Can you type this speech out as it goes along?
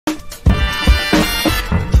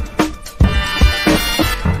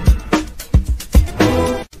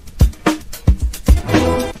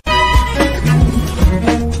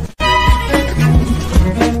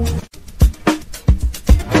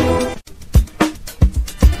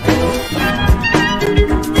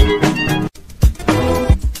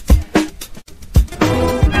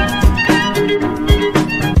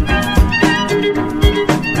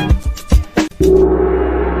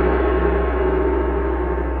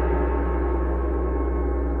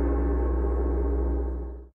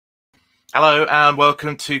Hello and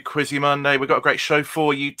welcome to Quizzy Monday. We've got a great show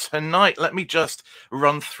for you tonight. Let me just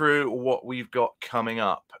run through what we've got coming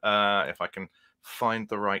up. If I can find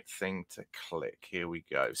the right thing to click. Here we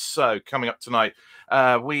go. So coming up tonight,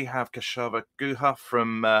 we have Keshava Guha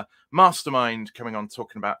from Mastermind coming on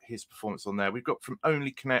talking about his performance on there. We've got from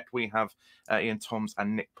Only Connect, we have Iain, Thoms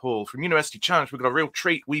and Nick Paul. From University Challenge, we've got a real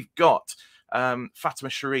treat. We've got Fatima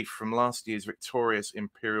from last year's victorious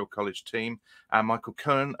Imperial College team, and Michael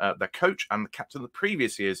Kohn, their coach and the captain of the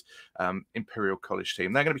previous year's Imperial College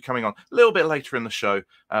team. They're going to be coming on a little bit later in the show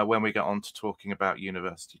when we get on to talking about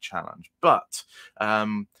University Challenge. But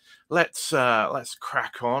let's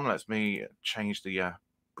crack on. Let me change the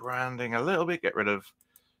branding a little bit. Get rid of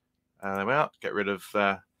there we are. Get rid of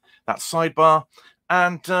that sidebar.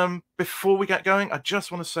 And before we get going, I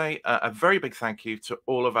just want to say a very big thank you to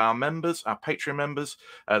all of our members, our Patreon members.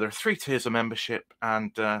 There are 3 tiers of membership,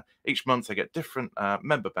 and each month they get different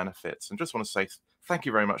member benefits. And just want to say thank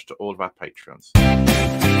you very much to all of our patrons.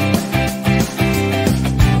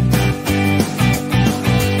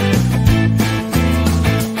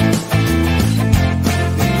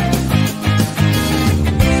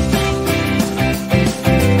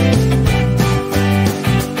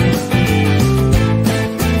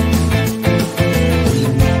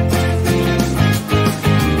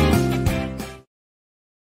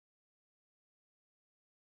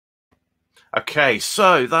 Okay,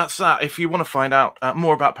 so that's that. If you want to find out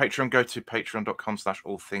more about Patreon, go to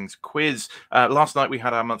patreon.com/allthingsquiz. Last night we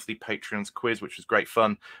had our monthly Patreons quiz, which was great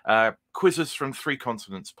fun. Quizzes from 3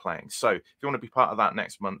 continents playing. So if you want to be part of that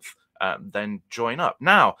next month, then join up.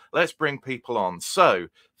 Now, let's bring people on. So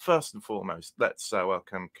first and foremost, let's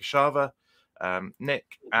welcome Keshava,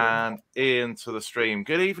 Nick and Iain to the stream.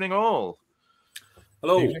 Good evening, all.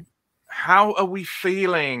 Hello. Good evening. How are we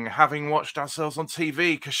feeling having watched ourselves on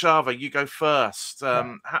TV? Keshava, you go first.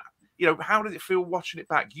 How did it feel watching it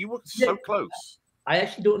back? You were so close. I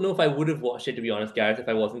actually don't know if I would have watched it, to be honest, Gareth, if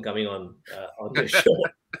I wasn't coming on the show.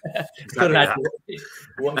 So I had to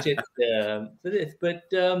watch it for this. But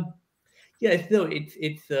it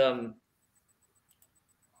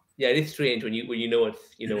is strange when you know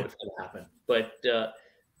what's going to happen. But to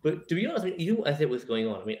be honest, as it was going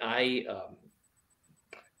on, when I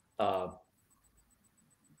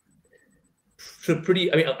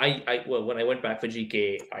went back for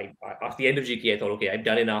GK, at the end of GK, I thought, okay, I've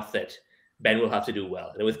done enough that Ben will have to do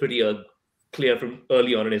well, and it was pretty clear from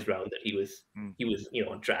early on in his round that he was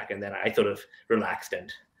on track, and then I sort of relaxed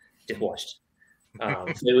and just watched. So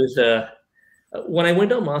it was when I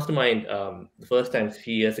went on Mastermind the first time a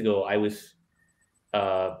few years ago, I was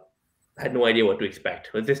had no idea what to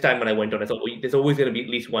expect. But this time when I went on, I thought, there's always going to be at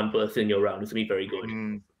least one person in your round who's going to be very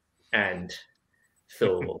good. And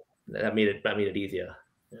so that made it easier.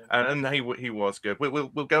 And he was good. We'll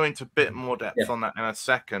go into a bit more depth on that in a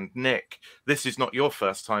second. Nick, this is not your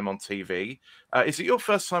first time on TV. Is it your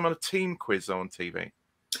first time on a team quiz on TV?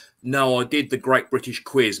 No, I did the Great British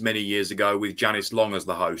Quiz many years ago with Janice Long as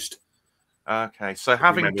the host. Okay, so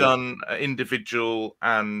having done individual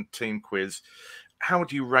and team quiz, how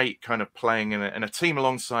would you rate kind of playing in a team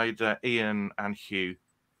alongside Iain and Hugh?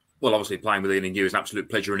 Well, obviously, playing with Iain and Hugh is an absolute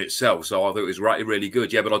pleasure in itself. So I thought it was really, really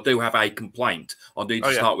good. Yeah, but I do have a complaint. I need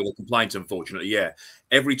to start with a complaint, unfortunately. Yeah.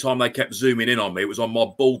 Every time they kept zooming in on me, it was on my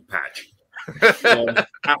bald patch. So I'm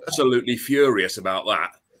absolutely furious about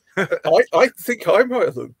that. I think I might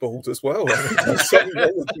have looked bald as well. I think there's something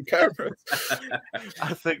wrong with the camera.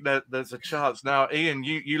 I think that there's a chance. Now, Iain,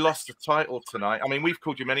 you lost the title tonight. I mean, we've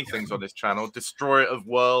called you many things on this channel, Destroyer of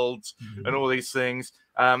Worlds and all these things.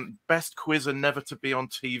 Best quizzer never to be on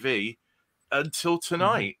TV until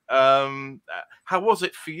tonight. How was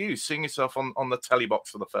it for you seeing yourself on the telly box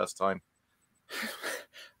for the first time?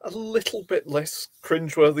 A little bit less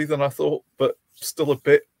cringeworthy than I thought, but still a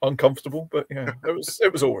bit uncomfortable. But yeah,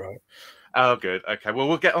 it was all right. Oh, good. Okay. Well,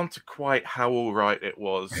 we'll get on to quite how all right it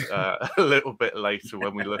was a little bit later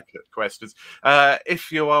when we look at questions.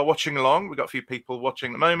 If you are watching along, we've got a few people watching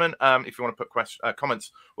at the moment. If you want to put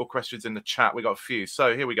comments or questions in the chat, we've got a few.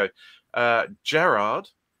 So here we go. Gerard,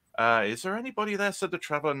 is there anybody there? Said the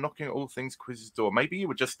traveller knocking at all things quiz's door. Maybe you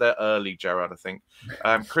were just there early, Gerard, I think.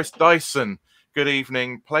 Chris Dyson. Good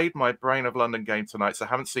evening. Played my Brain of London game tonight, so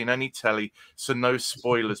haven't seen any telly, so no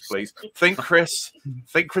spoilers, please. Think, Chris,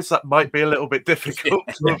 that might be a little bit difficult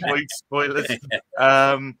to avoid spoilers.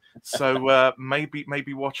 So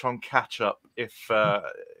maybe watch on catch up if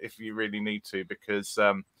you really need to, because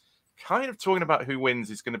kind of talking about who wins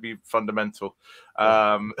is going to be fundamental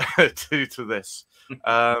to this.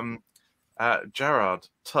 Gerard,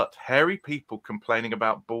 tut, hairy people complaining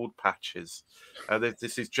about bald patches.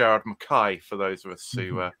 This is Gerard Mackay for those of us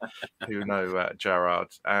who know Gerard.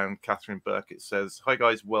 And Catherine Burkett says, "Hi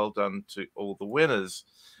guys, well done to all the winners."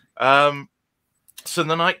 So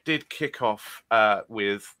the night did kick off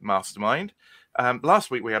with Mastermind.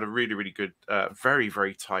 Last week we had a really good, very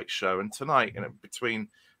very tight show, and tonight, between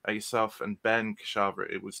yourself and Ben, Keshava,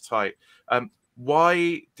 it was tight.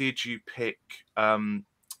 Why did you pick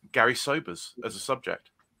Gary Sobers as a subject?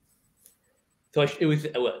 So it was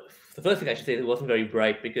the first thing I should say, it wasn't very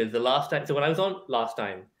bright, because the last time, so when I was on last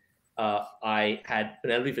time, I had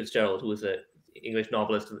Penelope Fitzgerald, who was an English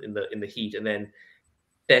novelist in the Heat, and then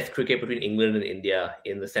Test cricket between England and India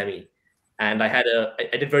in the semi. And I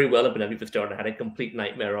did very well in Penelope Fitzgerald. I had a complete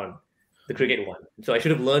nightmare on the cricket one. So I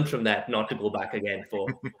should have learned from that not to go back again for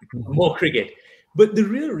more cricket. But the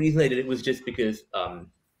real reason I did it was just because,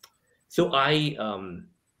 I'm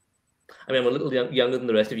a little younger than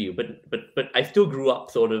the rest of you, but I still grew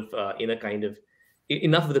up sort of in a kind of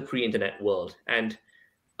enough of the pre-internet world. And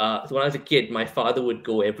so when I was a kid, my father would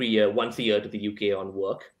go once a year to the UK on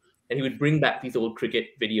work, and he would bring back these old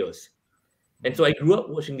cricket videos. And so I grew up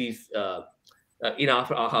watching these in our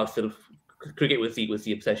house. Sort of cricket was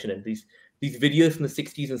the obsession, and these videos from the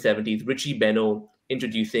 60s and 70s, Richie Benaud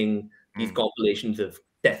introducing these compilations of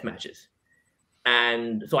test matches.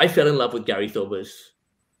 And so I fell in love with Gary Sobers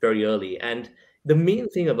very early. And the main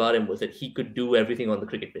thing about him was that he could do everything on the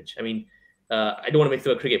cricket pitch. I mean, I don't want to mix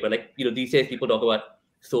up cricket, but these days people talk about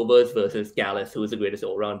Sobers versus Gallus, who is the greatest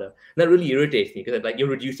all-rounder. And that really irritates me, because you're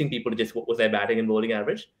reducing people to just what was their batting and bowling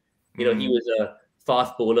average. He was a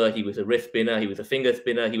fast bowler, he was a wrist spinner, he was a finger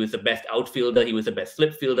spinner, he was the best outfielder, he was the best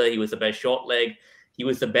slip fielder, he was the best short leg, he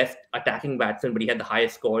was the best attacking batsman, but he had the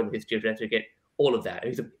highest score in the history of Test cricket. All of that. He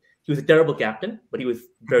was a terrible captain, but he was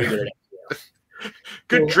very good at it.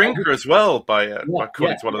 Good drinker as well,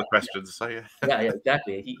 according to one of the questions. So yeah,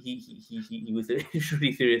 exactly. He was a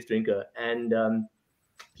really serious drinker, and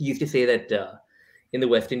he used to say that in the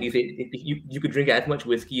West Indies, you could drink as much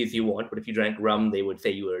whiskey as you want, but if you drank rum, they would say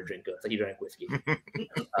you were a drinker. So he drank whiskey.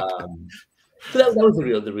 So that was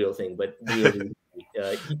the real thing. But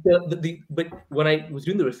but when I was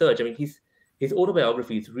doing the research, I mean, his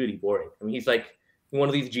autobiography is really boring. I mean, he's like one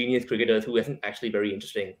of these genius cricketers who isn't actually very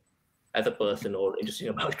interesting as a person or interesting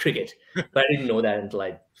about cricket. But I didn't know that until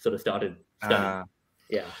I sort of started studying.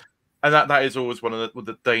 Yeah, and that is always one of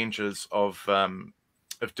the dangers of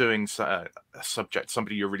doing a subject,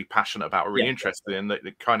 somebody you're really passionate about or really interested in, that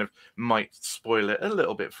kind of might spoil it a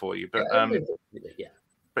little bit for you. But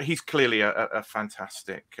but he's clearly a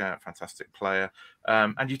fantastic player,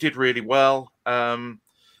 and you did really well on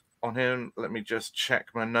him. Let me just check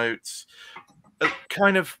my notes.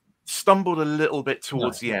 Kind of stumbled a little bit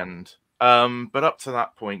towards the end, but up to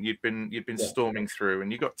that point, you'd been storming through,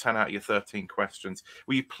 and you got 10 out of your 13 questions.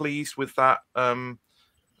 Were you pleased with that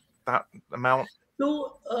that amount?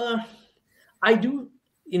 So I do,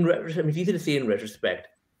 in retrospect, I mean, it's easy to say in retrospect,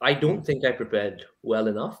 I don't think I prepared well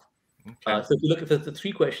enough. Okay. So if you look at the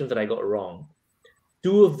 3 questions that I got wrong,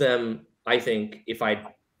 2 of them, I think if I'd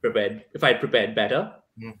prepared better,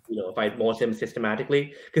 if I'd watched them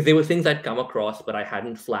systematically, because there were things I'd come across, but I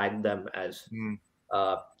hadn't flagged them as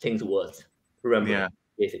things worth remembering.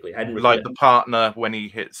 Basically, I hadn't like the partner when he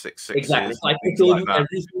hit 6 sixes. Exactly. So I told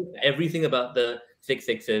you everything about the 6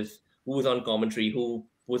 sixes. Who was on commentary, who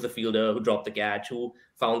was the fielder, who dropped the catch,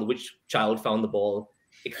 which child found the ball,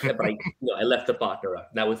 except I left the partner up.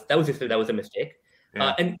 That was a mistake.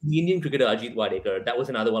 Yeah. And the Indian cricketer Ajit Wadekar, that was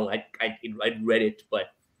another one. I'd read it, but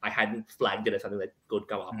I hadn't flagged it as something that could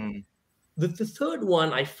come up. The third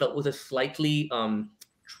one I felt was a slightly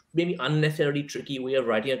maybe unnecessarily tricky way of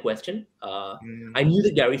writing a question. I knew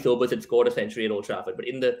that Gary Sobers had scored a century at Old Trafford, but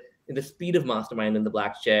in the speed of Mastermind and the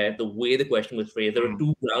black chair, the way the question was phrased, there were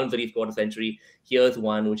 2 grounds that he scored a century. Here's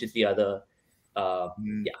one, which is the other.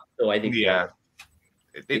 So I think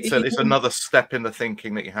it's another step in the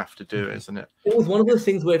thinking that you have to do, isn't it? It was one of those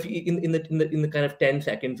things where if you, in the kind of 10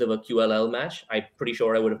 seconds of a QLL match, I'm pretty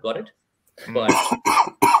sure I would have got it, but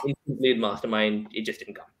in Mastermind, it just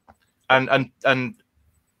didn't come. And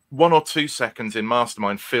 1 or 2 seconds in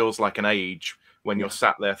Mastermind feels like an age when you're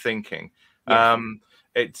sat there thinking.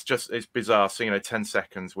 It's bizarre. So 10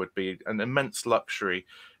 seconds would be an immense luxury.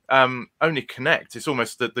 Only Connect, it's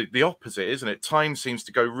almost the opposite, isn't it? Time seems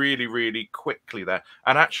to go really, really quickly there.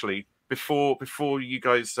 And actually, before you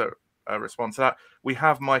guys respond to that, we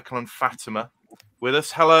have Michael and Fatima with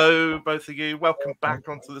us. Hello, both of you. Welcome back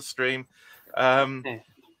onto the stream.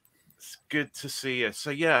 It's good to see you. So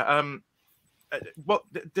what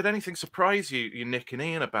did anything surprise you, Nick and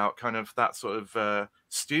Iain, about kind of that sort of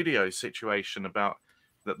studio situation, about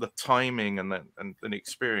the timing and the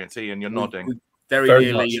experience? Iain, you're nodding. Very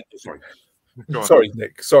nearly. Sorry. Sorry,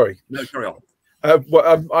 Nick. Sorry. No, carry on.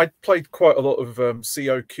 I played quite a lot of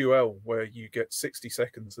COQL, where you get 60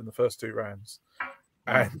 seconds in the first 2 rounds,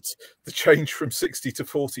 and the change from 60 to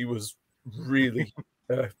 40 was really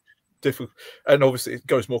difficult. And obviously, it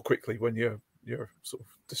goes more quickly when you're sort of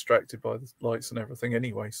distracted by the lights and everything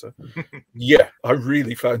anyway. So, yeah, I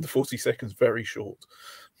really found the 40 seconds very short.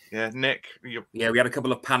 Yeah, Nick. Yeah, we had a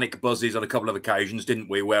couple of panic buzzes on a couple of occasions, didn't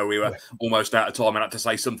we? Where we were almost out of time and had to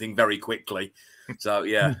say something very quickly. So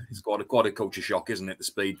yeah, it's quite a culture shock, isn't it? The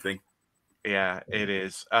speed thing. Yeah, it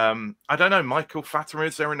is. I don't know, Michael, Fatima,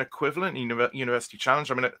 is there an equivalent University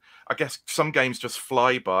Challenge? I mean, I guess some games just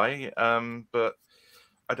fly by, but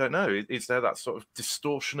I don't know. Is there that sort of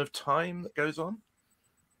distortion of time that goes on?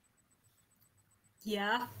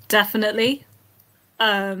 Yeah, definitely.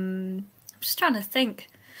 I'm just trying to think.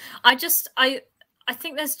 I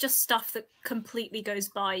think there's just stuff that completely goes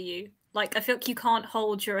by you. Like, I feel like you can't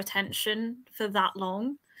hold your attention for that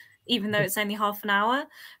long, even though it's only half an hour.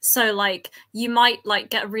 So, like, you might, like,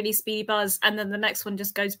 get a really speedy buzz, and then the next one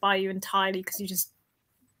just goes by you entirely because you just,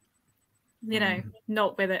 you know,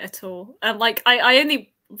 not with it at all. Like, I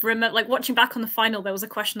only remember, like, watching back on the final, there was a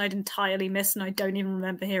question I'd entirely missed, and I don't even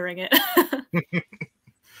remember hearing it.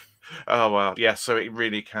 Oh wow, yeah. So it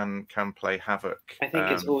really can play havoc. I think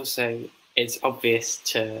it's obvious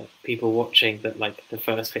to people watching that, like, the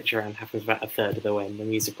first picture round happens about a third of the way, and the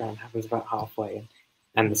music round happens about halfway,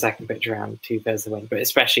 and the second picture round 2/3 of the way. But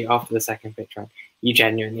especially after the second picture round, you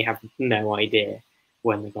genuinely have no idea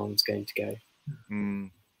when the gong's going to go.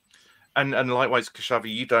 And likewise, Keshava,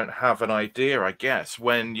 you don't have an idea, I guess,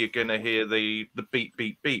 when you're going to hear the beep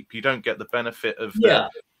beep beep. You don't get the benefit of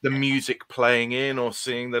the music playing in or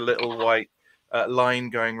seeing the little white line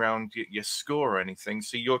going around your score or anything.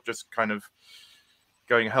 So you're just kind of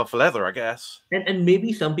going hell for leather, I guess. And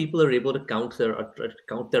maybe some people are able to count their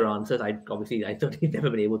answers. I certainly never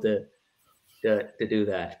been able to do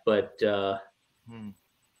that. But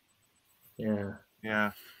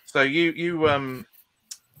yeah. So you're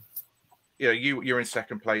in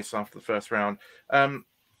second place after the first round.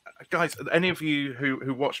 Guys, any of you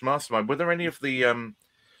who watched Mastermind, were there any of the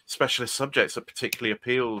specialist subjects that particularly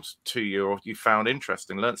appealed to you or you found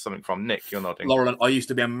interesting, learned something from? Nick, you're nodding. Laurel, I used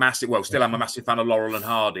to be still am a massive fan of Laurel and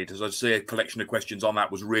Hardy, because I'd see a collection of questions on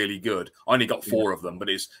that was really good. I only got 4 of them, but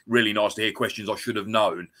it's really nice to hear questions I should have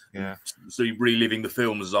known. Yeah. So reliving the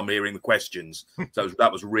films as I'm hearing the questions. So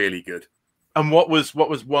that was really good. And what was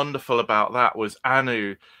wonderful about that was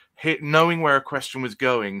Anu knowing where a question was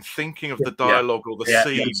going, thinking of the dialogue or the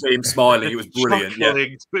scene. You could see him smiling. It was brilliant.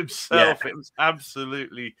 Chuckling to himself. It was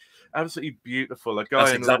absolutely beautiful. A guy.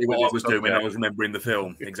 That's exactly what I was doing when I was remembering the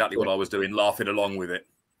film. Exactly what I was doing, laughing along with it.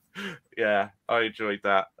 Yeah, I enjoyed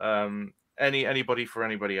that. Anybody for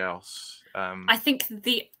anybody else? I think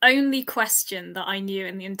the only question that I knew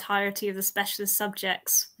in the entirety of the specialist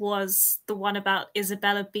subjects was the one about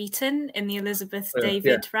Isabella Beaton in the Elizabeth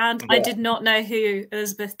David round. I did not know who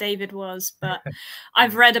Elizabeth David was, but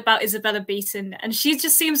I've read about Isabella Beaton, and she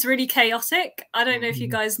just seems really chaotic. I don't know if you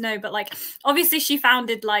guys know, but, like, obviously she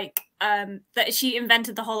founded, like, that she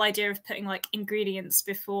invented the whole idea of putting, like, ingredients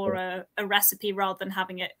before a recipe rather than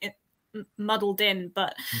having it muddled in,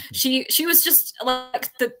 but she was just like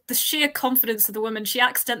the sheer confidence of the woman. She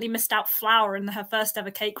accidentally missed out flour in her first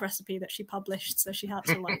ever cake recipe that she published, so she had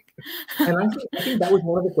to, like. And I think that was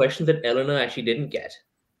one of the questions that Eleanor actually didn't get.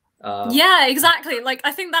 Yeah, exactly. Like,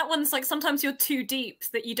 I think that one's like, sometimes you're too deep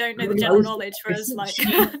that you don't know the general knowledge, whereas, like.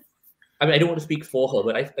 I mean, I don't want to speak for her,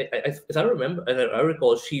 but as I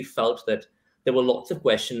recall, she felt that there were lots of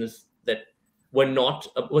questions that were not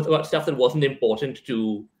about stuff that wasn't important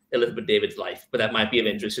to Elizabeth David's life, but that might be of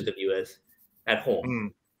interest to the viewers at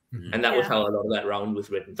home. And that was how a lot of that round was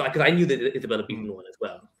written. So, because I knew the Isabella Beaton one as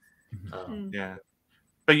well. Yeah.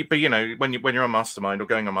 But you know, when you're on Mastermind or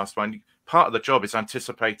going on Mastermind, part of the job is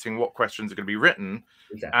anticipating what questions are going to be written,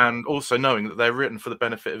 and also knowing that they're written for the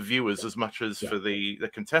benefit of viewers as much as for the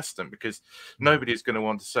contestant, because nobody's going to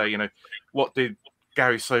want to say, you know, what did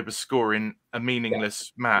Gary Sober score in a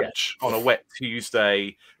meaningless match on a wet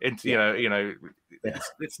Tuesday? Into you know,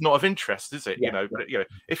 it's not of interest, is it? You know, but you know,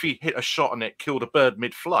 if he hit a shot and it killed a bird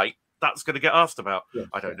mid-flight, that's going to get asked about.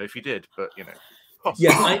 I don't know if he did, but you know. Possibly.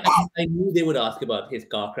 Yeah, I knew they would ask about his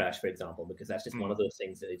car crash, for example, because that's just one of those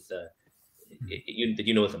things that it's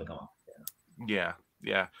you know it's going to come up. Yeah.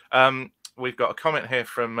 We've got a comment here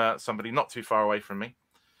from somebody not too far away from me.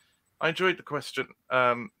 I enjoyed the question.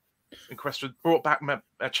 in question brought back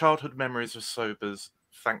childhood memories of sobers.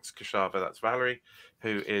 Thanks, Keshava. That's Valerie,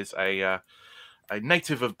 who is a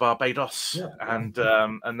native of Barbados, and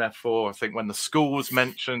therefore I think when the school was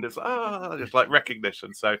mentioned, it's like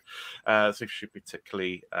recognition. So she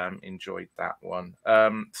particularly enjoyed that one.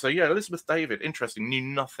 So yeah, Elizabeth David, interesting. Knew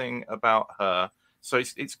nothing about her, so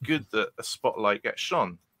it's good that a spotlight gets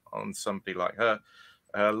shone on somebody like her.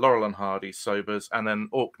 Laurel and Hardy, sobers, and then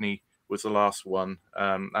Orkney was the last one,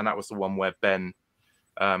 and that was the one where Ben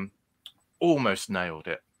almost nailed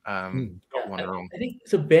it. Got one wrong. I think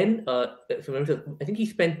so. Ben, I think he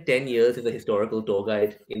spent 10 years as a historical tour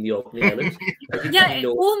guide in the Orkney Islands. Yeah, it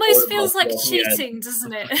almost feels like cheating,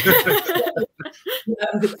 doesn't it?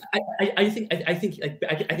 I think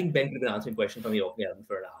Ben could have been answering questions on the Orkney Islands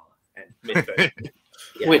for an hour and missed it.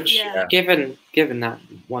 Yeah. Which, given that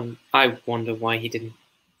one, I wonder why he didn't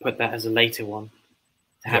put that as a later one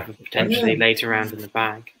to have a potentially later round in the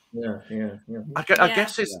bag. Yeah. I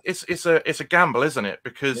guess it's a gamble, isn't it?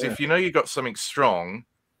 Because if you know you've got something strong,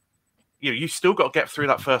 you still got to get through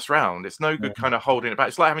that first round. It's no good kind of holding it back.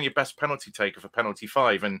 It's like having your best penalty taker for penalty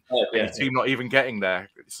 5 and your team not even getting there.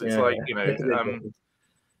 It's like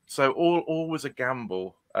so all was a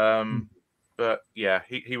gamble. But yeah,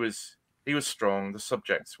 he was strong. The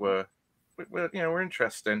subjects were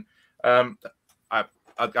interesting. I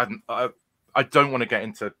don't want to get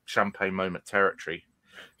into champagne moment territory.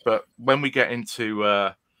 But when we get into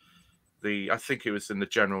I think it was in the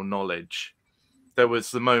general knowledge, there was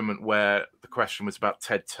the moment where the question was about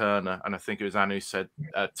Ted Turner, and I think it was Anne who said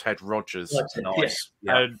Ted Rogers. Nice.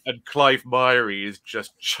 Yeah. And Clive Myrie is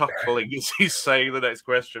just chuckling as he's saying the next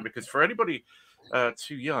question, because for anybody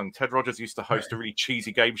too young, Ted Rogers used to host a really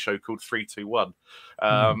cheesy game show called 3, 2, 1.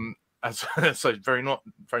 So very much.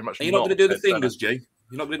 You're not going to do the fingers, G.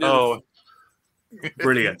 You're not going to do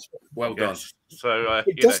Brilliant. Well done. So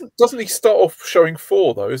doesn't he start off showing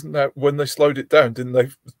 4 though? Isn't that when they slowed it down? Didn't they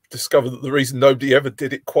discover that the reason nobody ever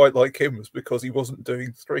did it quite like him was because he wasn't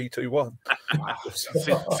doing 3, 2, 1?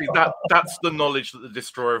 see that's the knowledge that the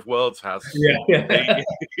Destroyer of Worlds has.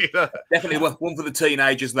 Definitely one for the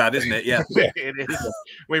teenagers, that isn't it? Yeah, it is.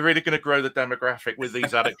 We're really going to grow the demographic with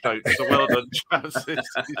these anecdotes. So well done, chaps. It's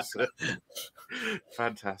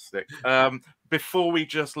fantastic. Before we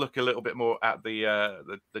just look a little bit more at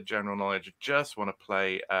the general knowledge, I just want to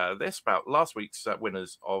play this about last week's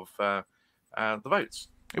winners of the votes.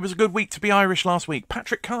 It was a good week to be Irish last week.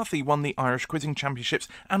 Patrick Carthy won the Irish Quizzing Championships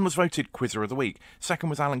and was voted Quizzer of the Week. Second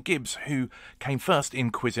was Alan Gibbs, who came first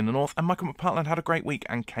in Quiz in the North, and Michael McPartland had a great week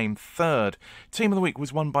and came third. Team of the Week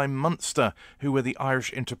was won by Munster, who were the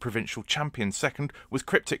Irish Interprovincial Champions. Second was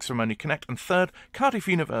Cryptics from Only Connect, and third, Cardiff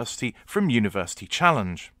University from University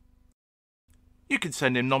Challenge. You can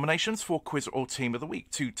send in nominations for Quiz or Team of the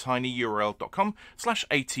Week to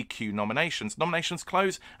tinyurl.com/ATQ nominations. Nominations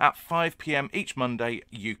close at 5 PM each Monday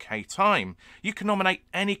UK time. You can nominate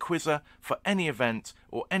any quizzer for any event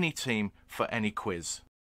or any team for any quiz.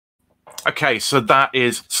 Okay, so that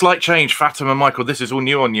is slight change. Fatima, Michael, this is all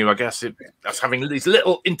new on you. I guess that's having these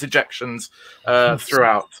little interjections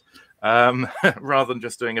throughout, rather than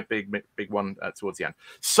just doing a big one towards the end.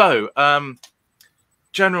 So,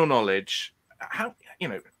 general knowledge. How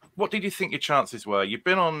what did you think your chances were? You've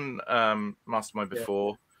been on Mastermind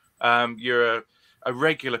before. You're a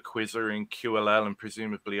regular quizzer in QLL and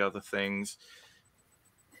presumably other things.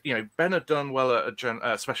 Ben had done well at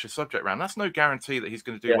a special subject round. That's no guarantee that he's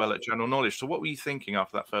going to do well at general knowledge. So what were you thinking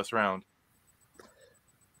after that first round?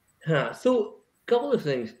 So a couple of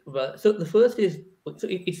things. So the first is,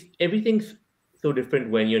 everything's so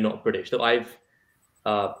different when you're not British. So I've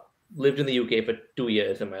lived in the UK for 2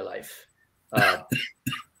 years in my life.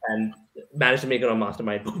 And managed to make it on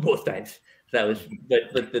Mastermind both times. So that was,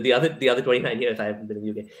 but the other 29 years I haven't been in the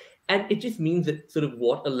UK, and it just means that sort of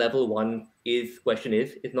what a level 1 question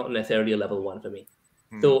is not necessarily a level 1 for me.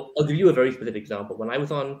 So I'll give you a very specific example. When I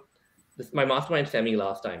was on my Mastermind semi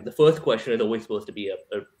last time, the first question is always supposed to be a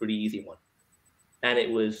pretty easy one, and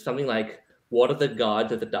it was something like, "What are the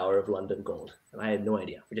guards at the Tower of London called?" And I had no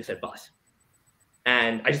idea. I just said pass,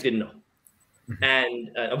 and I just didn't know.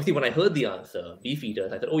 And obviously, when I heard the answer,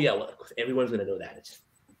 Beefeaters, I thought, "Oh yeah, well, of course, everyone's going to know that."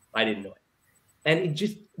 I didn't know it, and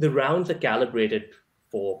the rounds are calibrated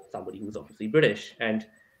for somebody who's obviously British, and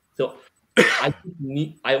so I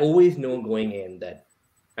always know going in that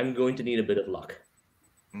I'm going to need a bit of luck.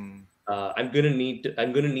 I'm going to need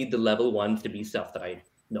the level 1s to be stuff that I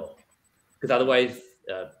know, because otherwise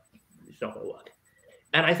it's not going to work.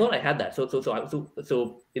 And I thought I had that, so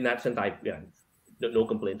in that sense, no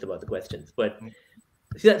complaints about the questions, but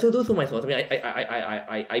so those were my thoughts. I mean,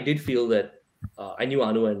 I did feel that I knew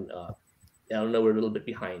Anu I don't know, we're a little bit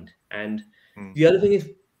behind. And the other thing is,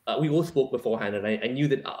 we all spoke beforehand, and I knew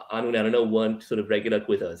that Anu and Anna weren't sort of regular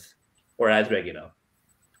quizzers or as regular.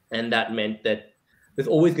 And that meant that there's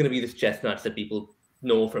always going to be this chestnuts that people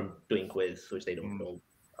know from doing quiz, which they don't know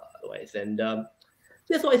otherwise. And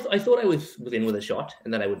yeah, so I thought I was in with a shot,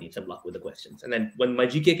 and then I would need some luck with the questions. And then when my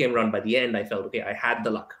GK came around by the end, I felt, okay, I had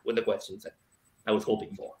the luck with the questions that I was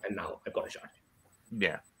hoping for, and now I've got a shot.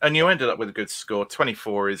 Yeah, and you ended up with a good score.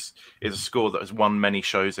 24 is a score that has won many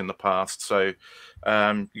shows in the past, so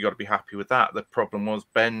you got to be happy with that. The problem was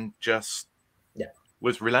Ben just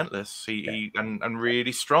was relentless. He and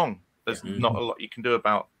really strong. There's not a lot you can do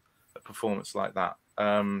about a performance like that.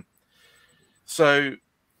 So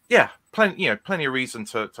yeah, plenty of reason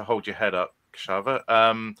to hold your head up,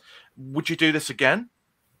 Keshava. Would you do this again?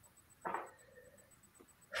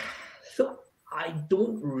 So I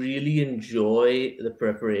don't really enjoy the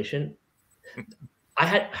preparation.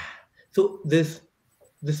 There's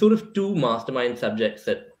sort of two mastermind subjects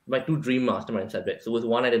my two dream mastermind subjects. There was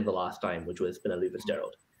one I did the last time, which was Penelope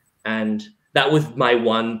Fitzgerald, and that was my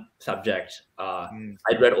one subject.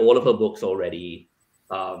 I'd read all of her books already.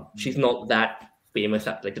 She's not that famous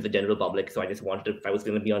like to the general public, so I just wanted to. If I was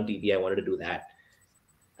going to be on TV, I wanted to do that,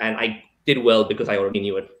 and I did well because I already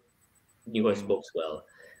knew her books well.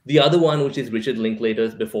 The other one, which is Richard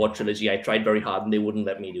Linklater's Before trilogy, I tried very hard and they wouldn't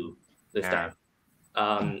let me do this time.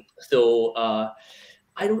 I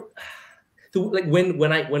don't. So like when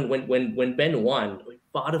Ben won,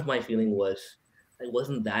 part of my feeling was I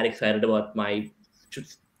wasn't that excited about my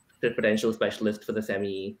potential specialist for the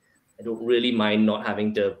semi. I don't really mind not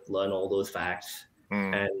having to learn all those facts,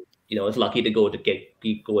 and I was lucky to go and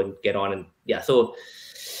get on, and So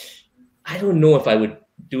I don't know if I would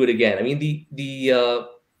do it again. I mean,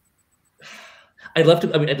 I'd love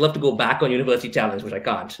to go back on University Challenge, which I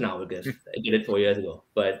can't now because I did it 4 years ago.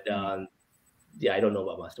 But I don't know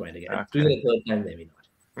about Mastermind again. Okay. Doing it a third time, maybe not.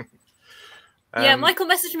 Yeah, Michael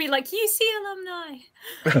messaged me like UC alumni.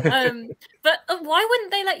 But why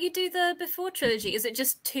wouldn't they let you do the Before trilogy? Is it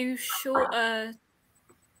just too short?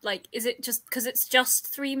 Is it just because it's just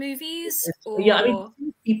 3 movies? Or... Yeah, I mean,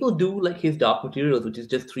 people do like his Dark Materials, which is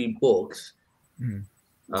just 3 books.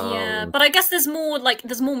 Yeah, but I guess there's more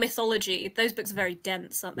mythology. Those books are very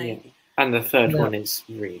dense, aren't they? Yeah. And the third one is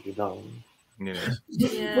really long. Yeah.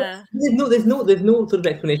 There's no sort of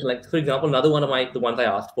explanation. Like, for example, another one of the ones I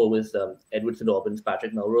asked for was Edward St. Aubyn's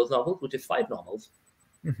Patrick Melrose novels, which is 5 novels,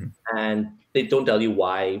 and they don't tell you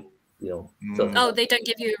why. They don't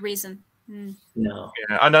give you a reason. No.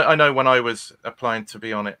 Yeah, I know. When I was applying to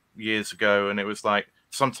be on it years ago, and it was like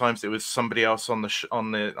sometimes it was somebody else on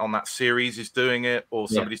that series is doing it, or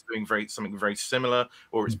somebody's doing something very similar,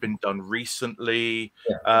 or it's been done recently,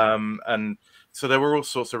 and. So there were all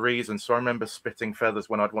sorts of reasons. So I remember spitting feathers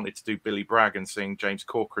when I'd wanted to do Billy Bragg and seeing James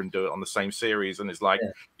Corcoran do it on the same series, and it's like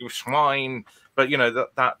you swine. But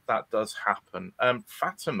that does happen.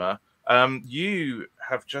 Fatima, you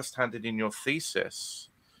have just handed in your thesis,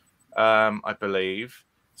 I believe.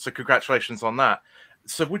 So congratulations on that.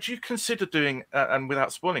 So would you consider doing, and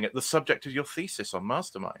without spoiling it, the subject of your thesis on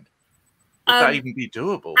Mastermind? Would that even be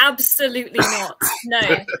doable? Absolutely not.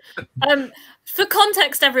 No. For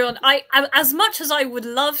context, everyone, I as much as I would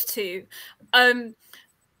love to,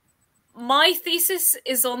 my thesis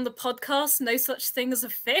is on the podcast No Such Thing as a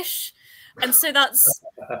Fish, and so that's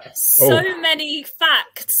so many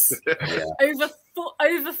facts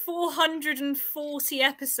over 440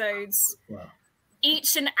 episodes,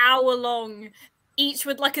 each an hour long, each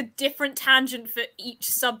with like a different tangent for each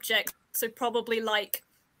subject. So probably like,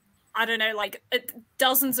 I don't know, like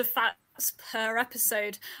dozens of facts per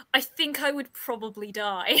episode. I think I would probably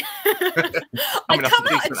die. I'd come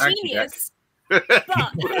out a genius, but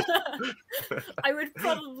I would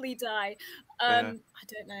probably die. I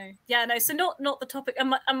don't know. Yeah, no. So not the topic.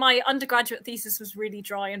 And my undergraduate thesis was really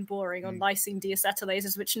dry and boring on lysine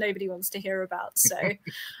deacetylases, which nobody wants to hear about. So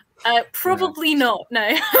probably not.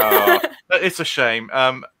 No. It's a shame.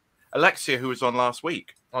 Alexia, who was on last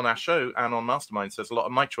week on our show and on Mastermind, says a lot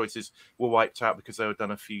of my choices were wiped out because they were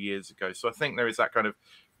done a few years ago. So I think there is that kind of,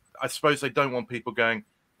 I suppose they don't want people going,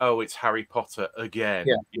 oh, it's Harry Potter again.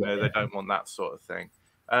 They don't want that sort of thing.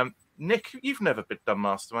 Nick, you've never done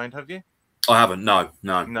Mastermind, have you? I haven't. No.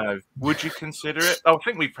 Would you consider it? I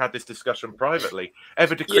think we've had this discussion privately.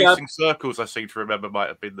 Ever Decreasing Circles, I seem to remember, might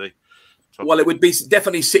have been the... Well, it would be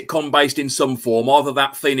definitely sitcom based in some form, either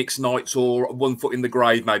that Phoenix Nights or One Foot in the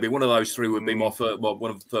Grave. Maybe one of those 3 would be my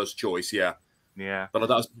one of the first choice. Yeah.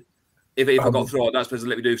 But if I got through, I don't suppose they'd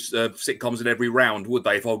let me do sitcoms in every round, would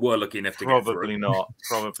they? If I were lucky enough to get through.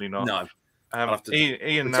 Probably not. No. I'll have to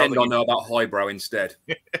Iain, pretend I know about highbrow instead.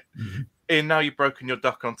 Iain, now you've broken your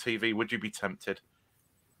duck on TV, would you be tempted?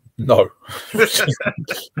 No,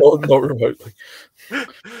 not remotely.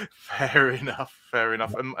 Fair enough. Fair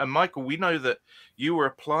enough. And Michael, we know that you were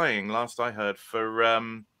applying, last I heard, for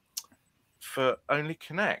Only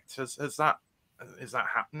Connect. Is that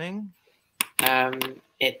happening?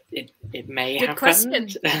 It may Good happen. question.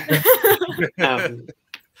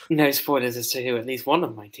 No spoilers as to who at least one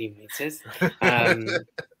of my teammates is.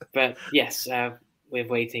 But yes, we're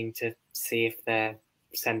waiting to see if they're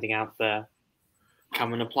sending out the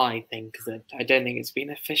come and apply thing, because I don't think it's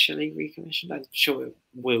been officially recommissioned. I'm sure it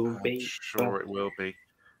will be. Sure, it will be.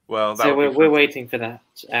 Well, so we're waiting for that.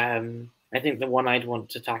 I think the one I'd want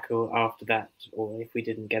to tackle after that, or if we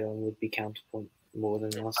didn't get on, would be Counterpoint more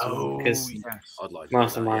than Mastermind, because I'd like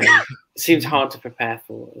Mastermind seems hard to prepare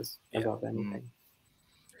for as above anything.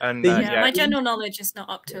 And my general knowledge is not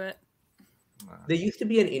up to it. There used to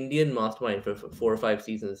be an Indian Mastermind for 4 or 5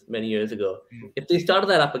 seasons many years ago. If they started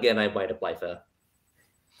that up again, I might apply for that.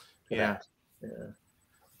 That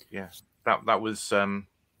was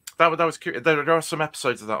curious. There are some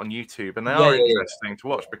episodes of that on YouTube, and they are interesting to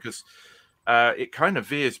watch because it kind of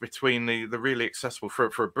veers between the really accessible for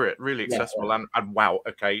a Brit, really accessible and wow,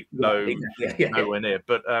 okay, nowhere near.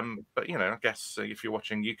 But you know, I guess if you're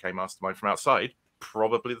watching UK Mastermind from outside,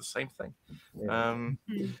 probably the same thing.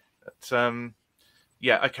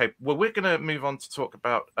 Okay. Well, we're going to move on to talk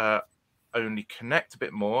about Only Connect a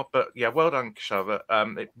bit more, but yeah, well done, Keshava.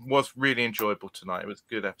 It was really enjoyable tonight. It was a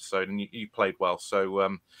good episode, and you played well.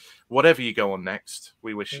 So whatever you go on next,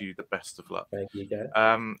 we wish you the best of luck. Thank you, guys.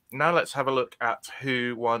 Now let's have a look at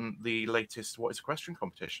who won the latest What is a Question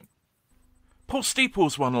competition. Paul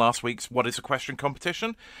Steeples won last week's What is a Question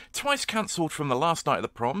competition, twice cancelled from the last night of the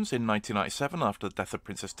proms in 1997 after the death of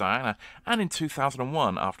Princess Diana, and in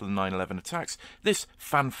 2001 after the 9/11 attacks. This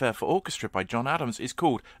fanfare for orchestra by John Adams is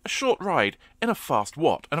called A Short Ride in a Fast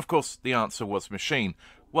What? And of course the answer was Machine.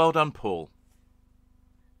 Well done, Paul.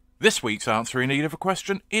 This week's answer in need of a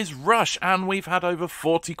question is Rush, and we've had over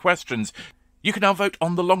 40 questions. You can now vote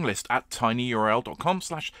on the long list at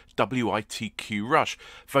tinyurl.com/WITQRush.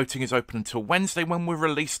 Voting is open until Wednesday, when we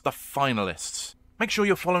release the finalists. Make sure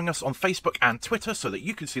you're following us on Facebook and Twitter so that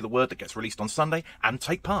you can see the word that gets released on Sunday and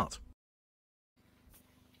take part.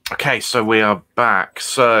 Okay, so we are back.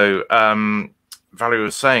 So Valerie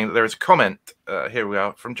was saying that there is a comment, here we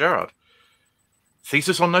are, from Gerard.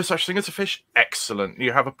 Thesis on No Such Thing as a Fish. Excellent.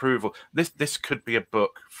 You have approval. This could be a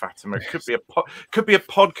book, Fatima. It could be a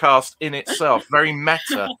podcast in itself. Very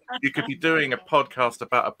meta. You could be doing a podcast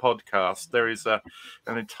about a podcast. There is an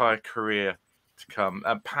entire career to come.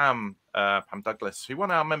 And Pam Douglas, who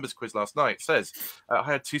won our members quiz last night, says, I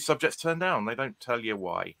had 2 subjects turned down. They don't tell you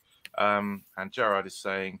why. And Gerard is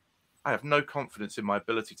saying, I have no confidence in my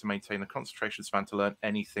ability to maintain a concentration span to learn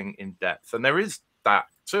anything in depth. And there is that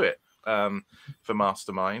to it. For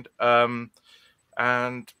Mastermind, and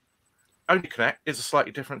Only Connect is a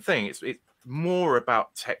slightly different thing. It's more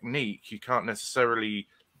about technique. You can't necessarily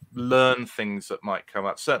learn things that might come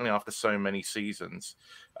up, certainly after so many seasons.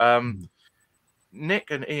 Nick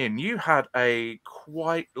and Iain, you had a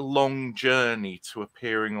quite long journey to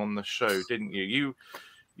appearing on the show, didn't you?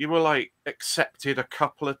 You were like accepted a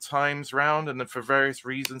couple of times round, and then for various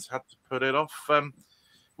reasons had to put it off.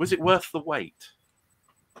 Was it worth the wait?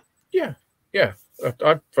 Yeah. I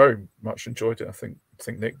very much enjoyed it. I think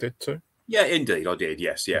Nick did too. Yeah, indeed, I did.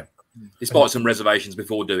 Yes, yeah. Despite some reservations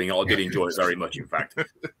before doing it, I did enjoy it very much. In fact,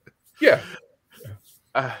 yeah.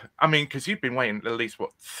 I mean, because you've been waiting at least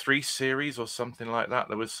 3 series or something like that.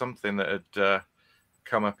 There was something that had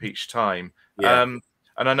come up each time. Yeah.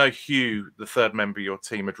 And I know Hugh, the 3rd member of your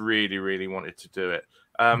team, had really, really wanted to do it.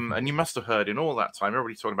 And you must have heard in all that time,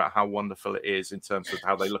 everybody talking about how wonderful it is in terms of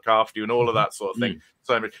how they look after you and all of that sort of thing.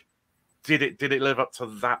 So did it live up to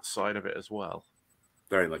that side of it as well?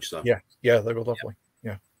 Very much so. Yeah, they were lovely.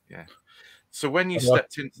 Yeah. So when you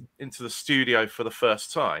stepped into the studio for the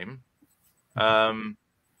first time,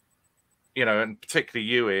 you know, and particularly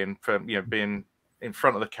you, Iain, from being in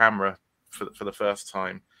front of the camera for the first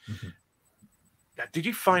time, did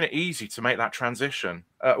you find it easy to make that transition,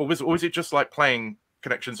 or was it just like playing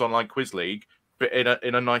Connections Online Quiz League, but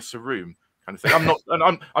in a nicer room kind of thing? I'm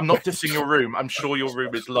not dissing your room. I'm sure your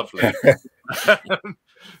room is lovely. But,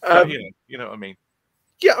 you know what I mean.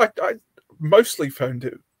 Yeah, I mostly found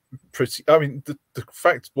it pretty. I mean, the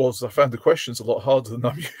fact was I found the questions a lot harder than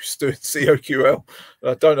I'm used to in COQL.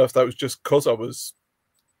 I don't know if that was just because I was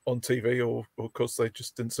on TV or because they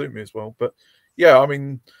just didn't suit me as well. But yeah, I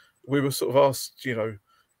mean, we were sort of asked,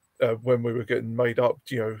 when we were getting made up,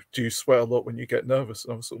 do you sweat a lot when you get nervous?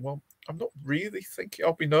 And I was sort of, well, I'm not really thinking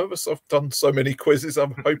I'll be nervous. I've done so many quizzes.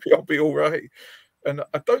 I'm hoping I'll be all right. And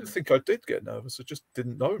I don't think I did get nervous. I just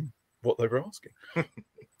didn't know what they were asking.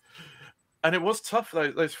 And it was tough,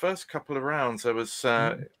 though. Those first couple of rounds, there was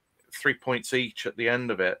 3 points each at the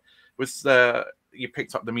end of it. Was you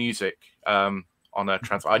picked up the music on a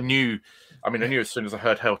trans? I knew as soon as I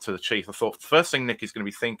heard "Hail to the Chief," I thought the first thing Nick is going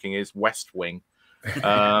to be thinking is West Wing.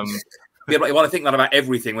 Yeah, but I think that about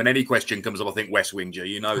everything. When any question comes up, I think West Wing,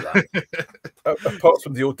 you know that. Apart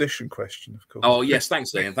from the audition question, of course. Oh, yes,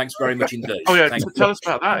 thanks, Iain. Thanks very much indeed. Oh, yeah, tell us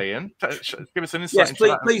about that, Iain. Give us an insight. Yes, into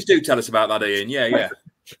that. please do tell us about that, Iain. Yeah.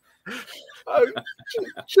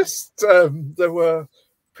 There were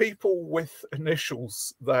people with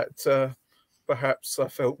initials that perhaps I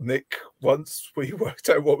felt Nick, once we worked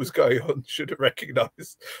out what was going on, should have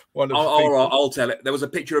recognised one of the people. All right, I'll tell it. There was a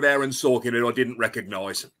picture of Aaron Sorkin who I didn't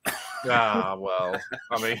recognise. Ah, well,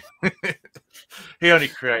 I mean, he only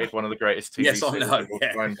created one of the greatest TV yes, I know.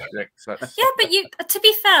 Yeah, but to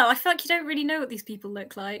be fair, I feel like you don't really know what these people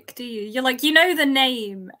look like, do you? You're like, you know the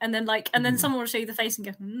name, and then someone will show you the face and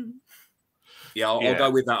go, Yeah, I'll go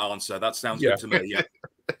with that answer. That sounds good to me. Yeah.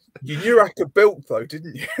 You knew Acker Built, though,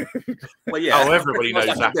 didn't you? Well, yeah. Oh, everybody knows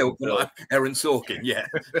Acker Built. Aaron Sorkin, yeah.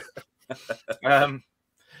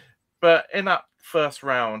 But in that first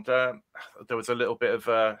round, there was a little bit of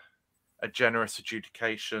a generous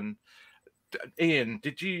adjudication. Iain,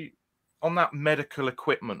 did you, on that medical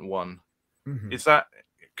equipment one, is that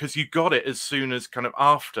because you got it as soon as kind of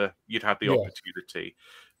after you'd had the opportunity?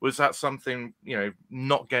 Was that something,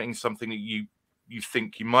 not getting something that you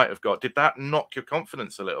think you might have got, did that knock your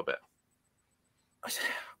confidence a little bit? I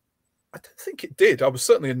don't think it did. I was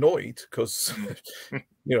certainly annoyed because,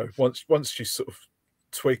 once you sort of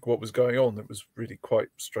twig what was going on, it was really quite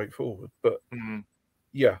straightforward. But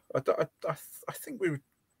yeah, I think we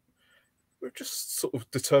were just sort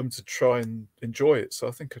of determined to try and enjoy it. So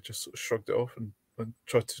I think I just sort of shrugged it off and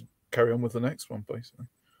tried to carry on with the next one, basically.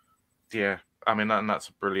 Yeah, I mean, that's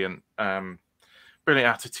a brilliant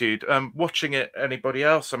attitude. Watching it, anybody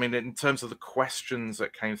else? I mean, in terms of the questions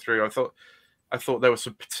that came through, I thought there were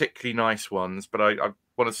some particularly nice ones, but I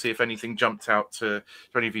want to see if anything jumped out to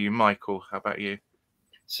any of you. Michael, how about you?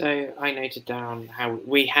 So I noted down how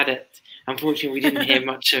we had it. Unfortunately, we didn't hear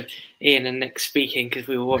much of Iain and Nick speaking because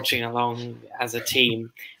we were watching along as a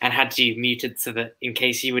team and had you muted so that in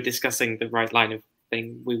case you were discussing the right line of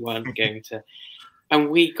thing, we weren't going to. And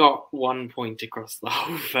we got 1 point across the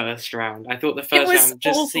whole first round. I thought the first round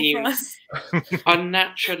just seemed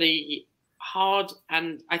unnaturally hard.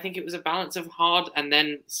 And I think it was a balance of hard and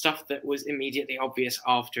then stuff that was immediately obvious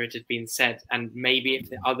after it had been said. And maybe if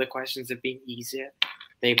the other questions had been easier,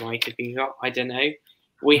 they might have been got. I don't know.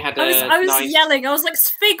 We had I was yelling. I was like,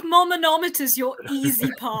 sphygmomanometer's your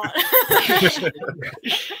easy part.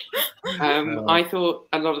 I thought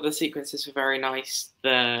a lot of the sequences were very nice.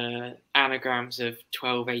 The anagrams of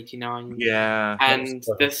 1289. Yeah. And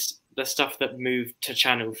the stuff that moved to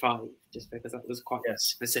Channel 5, just because that was quite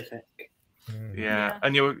specific. Yeah.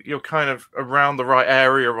 And you're kind of around the right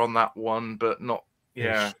area on that one, but not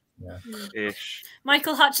ish.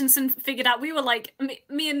 Michael Hutchinson figured out. We were like,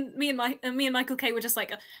 me and Michael K were just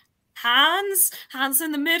like, hands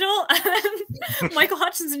in the middle, and Michael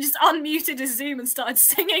Hutchinson just unmuted his Zoom and started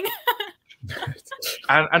singing.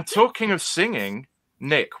 and talking of singing,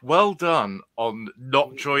 Nick, well done on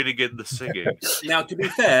not joining in the singing. Now, to be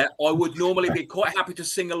fair, I would normally be quite happy to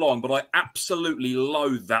sing along, but I absolutely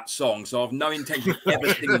loathe that song, so I've no intention of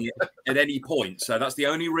ever singing it at any point. So that's the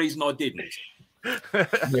only reason I didn't.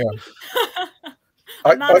 Yeah.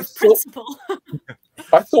 I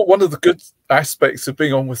thought one of the good aspects of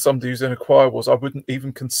being on with somebody who's in a choir was I wouldn't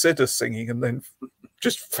even consider singing and then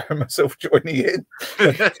just found myself joining in.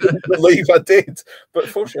 I couldn't believe I did. But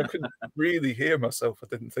fortunately, I couldn't really hear myself, I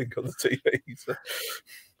didn't think, on the TV. So.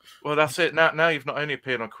 Well, that's it. Now you've not only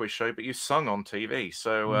appeared on a quiz show, but you've sung on TV.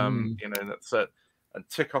 So, that's a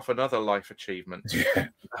tick off another life achievement. Yeah.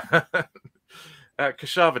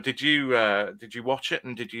 Keshava, did you watch it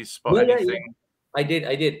and did you spot anything? I did.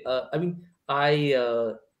 I mean,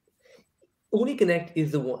 Only Connect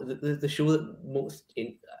is the show that most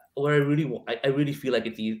where I really feel like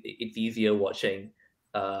it's easier watching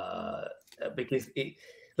because it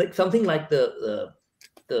like something like the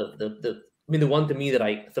one to me that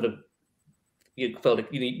I sort of felt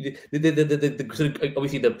like the sort of,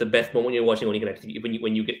 obviously the best moment you're watching Only Connect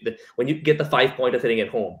when you get the 5-pointer sitting at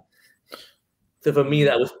home. So for me,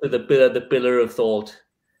 that was the pillar of salt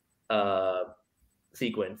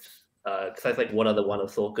sequence. Because I was like, what other one of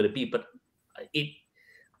salt could it be? But it's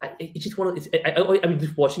just one of. I mean,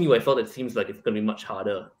 just watching you, I felt it seems like it's going to be much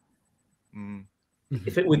harder.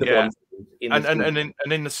 If it with the one And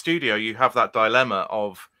in the studio, you have that dilemma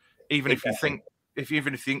of even if you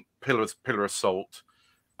think pillar assault,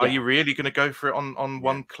 are you really going to go for it on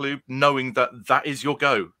one clue, knowing that is your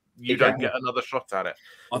go? You don't get another shot at it.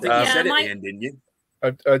 I think you said it, Iain, didn't you?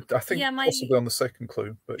 I think possibly on the second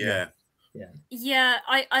clue, but the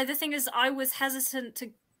thing is, I was hesitant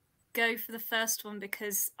to go for the first one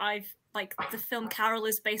because the film Carol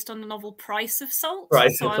is based on the novel Price of Salt. I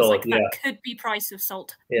was like, that could be Price of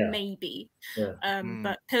Salt, maybe.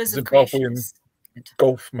 But Pillars of Creation.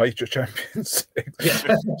 Golf major champions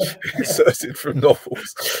inserted from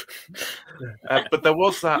novels. But there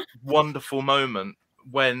was that wonderful moment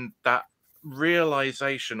when that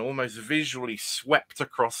realization almost visually swept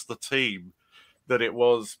across the team that it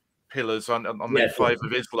was Pillars on the 5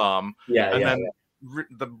 of Islam. Then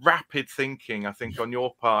the rapid thinking, I think, on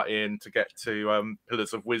your part, Iain, to get to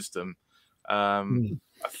Pillars of Wisdom. I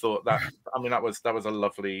thought that that was a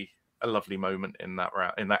lovely moment in that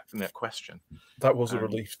in that question. That was a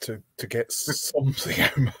relief to get something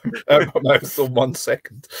out of my mouth on 1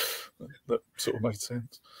 second. That sort of made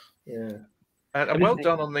sense. Yeah, and well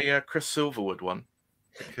done on the Chris Silverwood one,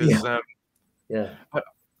 because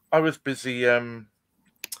I was busy doing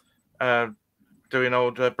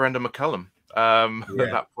old Brendan McCullum. At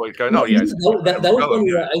that point, going, that was one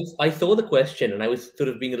where I saw the question and I was sort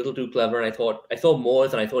of being a little too clever, and I saw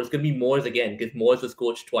Moores and I thought it's going to be Moores again because Moores was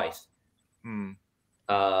coached twice.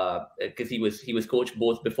 Because he was coached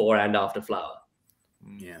both before and after Flower.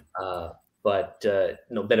 But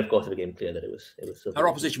no, then of course it became clear that it was. Our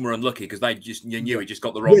opposition were unlucky because they just knew it just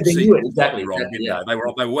got the wrong seat. Exactly. They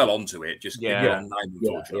were well onto it. Just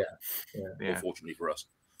unfortunately. Unfortunately for us.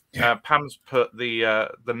 Pam's put the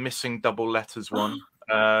missing double letters one.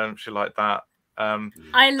 She liked that.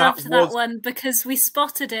 I loved that one because we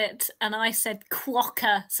spotted it, and I said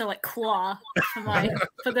quokka, so like qua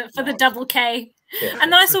for the double K.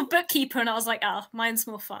 And then I saw bookkeeper, and I was like, mine's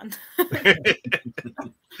more fun.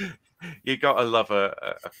 You gotta love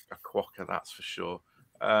a quokka, that's for sure.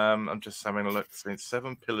 I'm just having a look.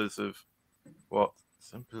 7 pillars of what?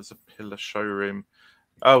 7 pillars of pillar showroom.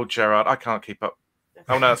 Oh, Gerard, I can't keep up.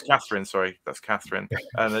 Oh no, that's Catherine. Sorry, that's Catherine.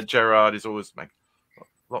 And Gerard is always making.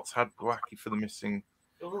 Lots had Guaki for the missing.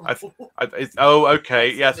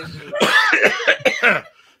 Okay, yes.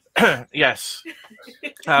 Yes.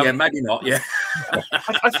 Maybe not. Yeah.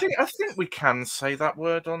 I think we can say that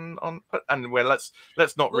word on and let's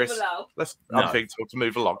not risk. I'm thinking to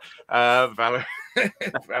move along. Valerie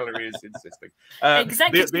is insisting.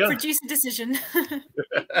 Executive producer decision.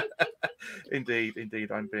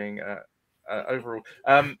 Indeed, I'm being overall.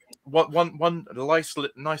 One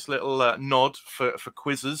nice little nod for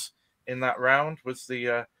quizzes in that round was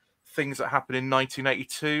the things that happened in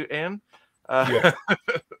 1982. Iain.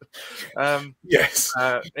 Yes.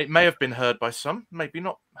 It may have been heard by some, maybe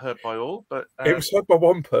not heard by all, but it was heard by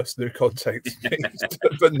one person who contacted me,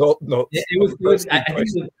 but not. It was. I think.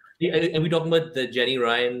 Are we talking about the Jenny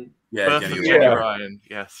Ryan? Jenny Ryan.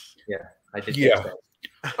 Yes. Yeah, I did. Yeah.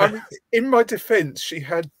 I mean, in my defence, she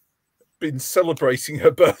had been celebrating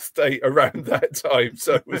her birthday around that time,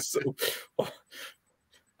 so it was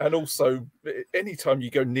and also anytime you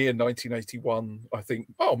go near 1981, I think,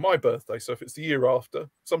 my birthday, so if it's the year after,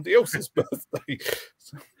 somebody else's birthday.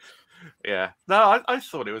 I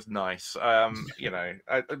thought it was nice.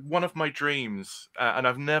 One of my dreams, and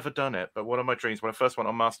I've never done it, but one of my dreams when I first went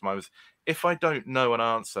on Mastermind was, if I don't know an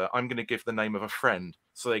answer, I'm going to give the name of a friend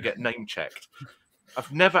so they get name checked.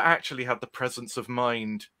 I've never actually had the presence of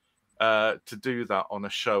mind to do that on a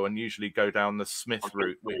show, and usually go down the Smith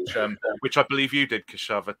route, which I believe you did,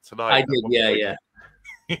 Keshava, tonight. I did, yeah.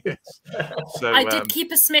 Yes. So, I did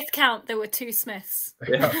keep a Smith count. There were 2 Smiths.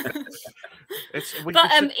 Yeah.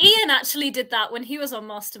 Iain actually did that when he was on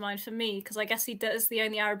Mastermind for me, because I guess he does the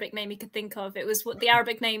only Arabic name he could think of. It was the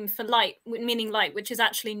Arabic name for light, meaning light, which is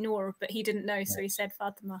actually Noor, but he didn't know, so he said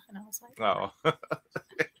Fatima, and I was like,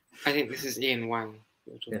 I think this is Iain Wang.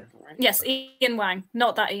 Right? Yes, Iain Wang,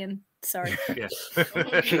 not that Iain. Sorry.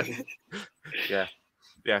 Yeah.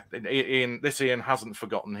 Iain hasn't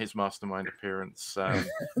forgotten his Mastermind appearance.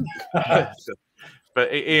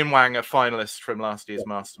 But Iain Wang, a finalist from last year's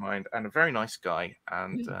Mastermind, and a very nice guy,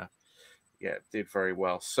 and did very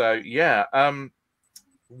well. So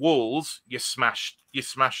walls, you smashed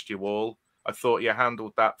your wall. I thought you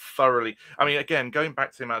handled that thoroughly. I mean, again, going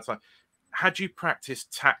back to the amount of time, had you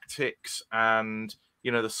practiced tactics and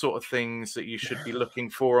the sort of things that you should be looking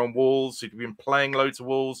for on walls? Have you been playing loads of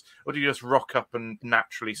walls, or do you just rock up and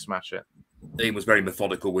naturally smash it? Iain was very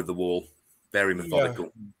methodical with the wall. Very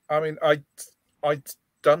methodical. Yeah. I mean, I'd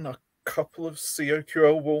done a couple of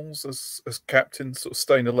COQL walls as captain. Sort of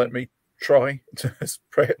Stainer let me try to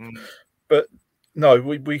prep, but no,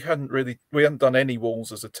 we hadn't done any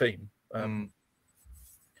walls as a team.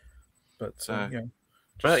 But yeah,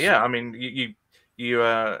 but yeah, I mean, you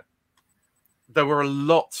there were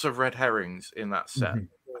lots of red herrings in that set.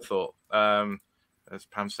 I thought, as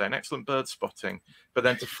Pam's saying, excellent bird spotting. But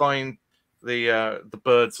then to find the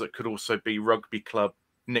birds that could also be rugby club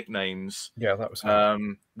nicknames, yeah, that was a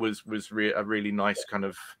really nice kind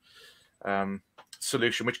of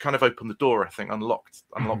solution, which kind of opened the door. I think unlocked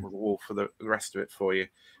the wall for the rest of it for you.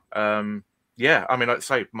 Yeah, I mean, I'd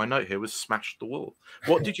say my note here was smash the wall.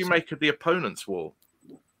 What did you make of the opponent's wall?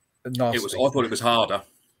 Nasty. I thought it was harder.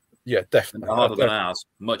 Yeah, definitely harder than ours.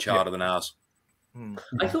 Much harder than ours.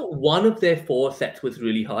 I thought one of their 4 sets was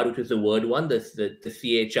really hard, which was the word one,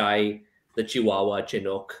 the CHI, the Chihuahua,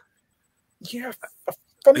 Chinook. Yeah, I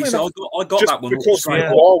got that one.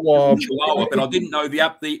 Chihuahua, but I didn't know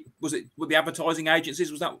was it with the advertising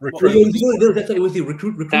agencies? Was that it was the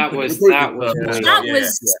recruit? That was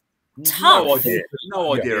tough.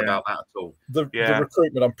 No idea about that at all. The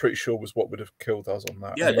recruitment, I'm pretty sure, was what would have killed us on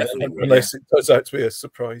that. Yeah, definitely. Unless it turns out to be a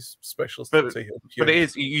surprise specialist. But it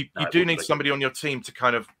is, you do need somebody on your team to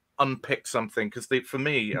kind of unpick something, because for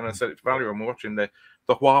me, and I said it to Valerie when we're watching the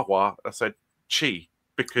Huahua, I said Chi,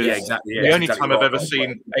 because the only time I've ever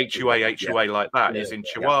seen HUA like that is in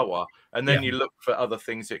Chihuahua, and then you look for other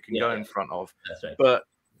things it can go in front of. But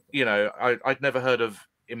you know, I'd never heard of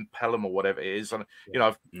Imperial or whatever it is, and you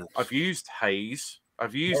know, I've used Haze,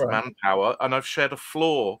 I've used Manpower, and I've shared a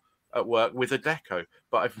floor at work with a deco,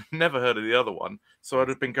 but I've never heard of the other one. So I'd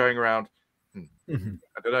have been going around. I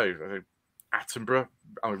don't know, Attenborough.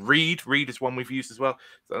 Reed is one we've used as well.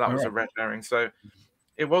 So that was a red herring. So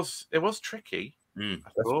it was tricky. I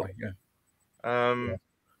thought.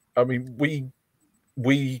 I mean,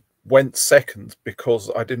 we went second because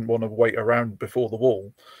I didn't want to wait around before the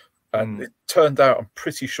wall. And it turned out, I'm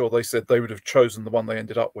pretty sure they said they would have chosen the one they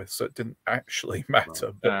ended up with, so it didn't actually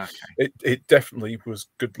matter. But it definitely was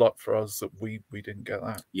good luck for us that we didn't get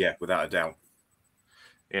that. Yeah, without a doubt.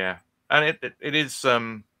 Yeah, and it is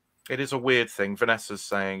a weird thing. Vanessa's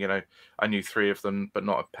saying, you know, I knew 3 of them, but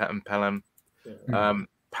not a Pet and Pelham.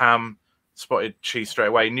 Pam spotted Chi straight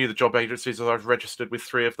away. Knew the job agencies, as I've registered with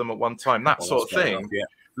 3 of them at one time. That sort of thing.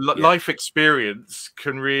 Life experience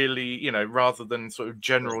can really, you know, rather than sort of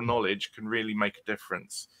general knowledge, can really make a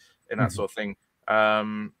difference in that sort of thing.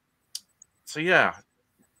 So yeah.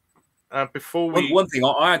 Before we, one thing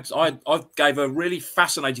I gave a really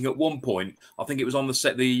fascinating at one point. I think it was on the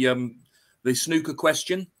set, the snooker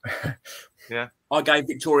question. I gave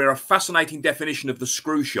Victoria a fascinating definition of the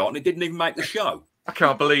screw shot, and it didn't even make the show. I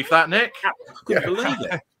can't believe that, Nick. I couldn't believe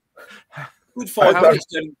it. Good 5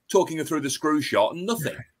 minutes talking her through the screw shot and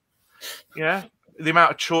nothing. Yeah, the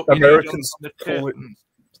amount of chalk Americans call it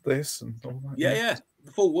this and all that. Yeah,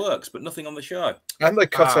 the full works, but nothing on the show. And they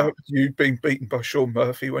cut out you being beaten by Sean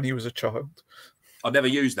Murphy when he was a child. I never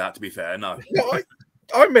used that, to be fair. No. Well,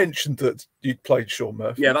 I mentioned that you'd played Sean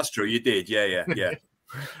Murphy. Yeah, that's true. You did. Yeah.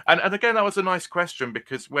 And again, that was a nice question,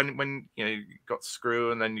 because when you know, you got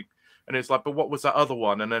screw, and it's like, but what was that other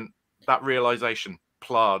one? And then that realization.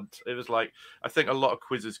 Plod. It was like, I think a lot of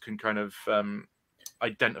quizzes can kind of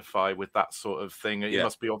identify with that sort of thing. It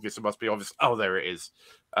must be obvious. It must be obvious. Oh, there it is.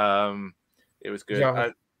 It was good. Yeah,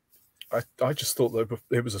 I just thought that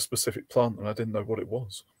it was a specific plant, and I didn't know what it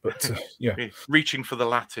was. But reaching for the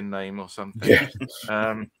Latin name or something.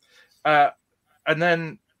 Yeah. And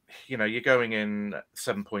then, you know, you're going in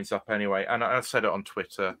 7 points up anyway. And I said it on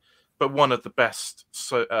Twitter, but one of the best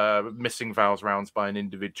missing vowels rounds by an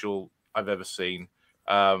individual I've ever seen.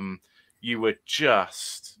 You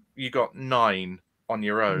got 9 on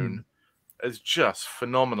your own. It's just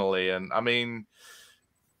phenomenally, and I mean,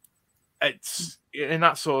 it's in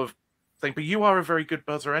that sort of thing. But you are a very good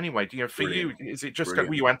buzzer anyway. Do you know, for you, is it just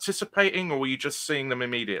were you anticipating, or were you just seeing them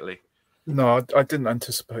immediately? No, I didn't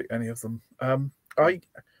anticipate any of them. I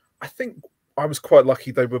think I was quite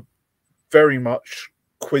lucky. They were very much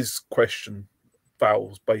quiz question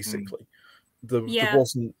vowels, basically. There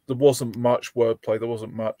wasn't much wordplay. There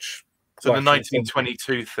wasn't much. So the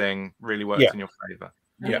 1922 thing really worked in your favour.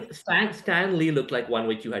 Yeah. Stanley looked like one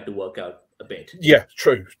which you had to work out a bit. Yeah,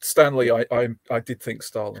 true. Stanley, I did think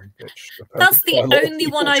Stalin. That's the only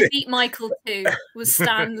one I beat Michael to, was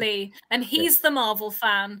Stanley, and he's the Marvel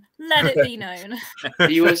fan. Let it be known.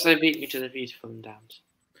 You also beat me to The Beautiful and Damned.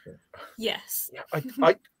 Yes.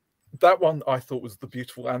 That one I thought was The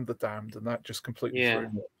Beautiful and the Damned, and that just completely threw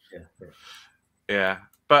me. Yeah,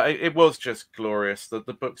 but it was just glorious. The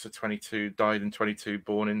books are 22, died in 22,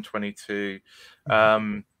 born in 22.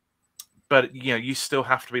 But you know, you still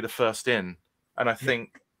have to be the first in, and I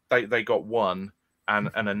think they got one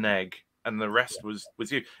and a neg, and the rest was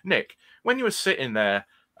you. Nick, when you were sitting there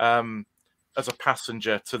as a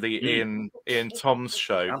passenger to the Iain Thoms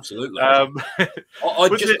show, absolutely. I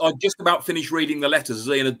just about finished reading the letters as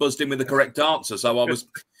Iain had buzzed in with the correct answer, so I was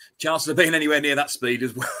chances of being anywhere near that speed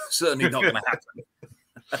is certainly not going to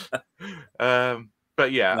happen.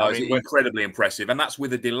 But yeah, no, I mean, incredibly impressive, and that's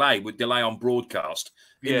with a delay. With delay on broadcast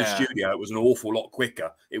in the studio, it was an awful lot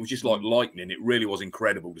quicker. It was just like lightning. It really was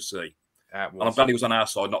incredible to see. And I'm glad he was on our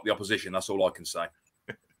side, not the opposition. That's all I can say.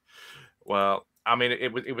 Well, I mean,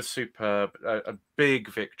 it was superb. A big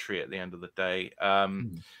victory at the end of the day.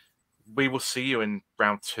 We will see you in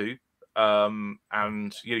round 2,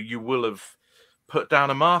 and you will have put down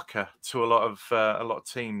a marker to a lot of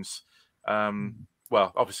teams.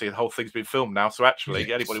 Well, obviously the whole thing's been filmed now, so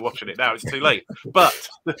actually anybody watching it now, it's too late. But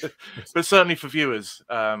certainly for viewers,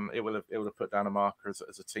 it will have put down a marker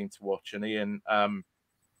as a team to watch. And Iain,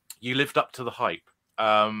 you lived up to the hype,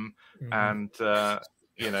 and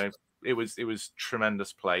it was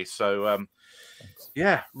tremendous play. So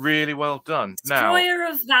yeah, really well done. Destroyer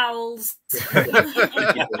of vowels.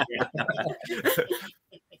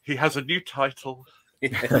 He has a new title.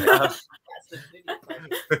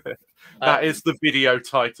 That is the video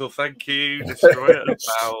title. Thank you, Destroyer of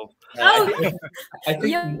Vowels. I think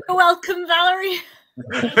you're welcome, Valerie.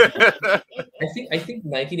 I think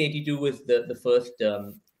 1982 was the first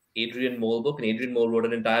Adrian Mole book, and Adrian Mole wrote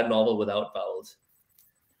an entire novel without vowels.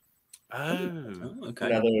 Oh, okay.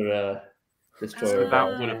 Another Destroyer.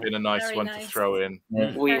 That would have been a nice one to throw in.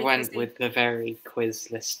 We went with the very quiz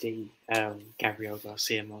listy Gabriel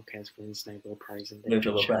Garcia Marquez wins Nobel Prize in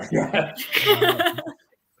Literature.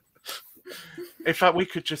 In fact, we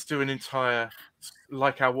could just do an entire,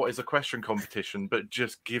 like our What is a Question competition, but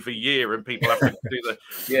just give a year and people have to do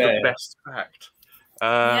the best fact.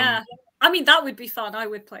 Yeah, I mean, that would be fun. I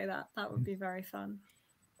would play that. That would be very fun.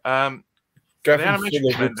 The animation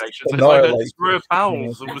recommendations is I heard through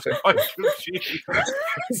bowels and was quite confused.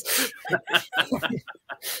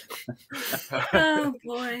 Oh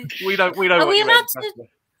boy. We don't Are we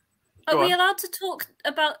allowed to talk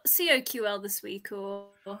about COQL this week, or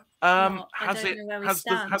has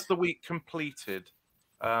the week completed?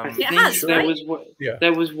 It has, right?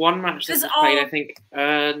 There was one match that was played, I think,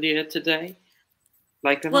 earlier today.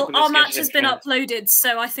 Like, our match has been uploaded,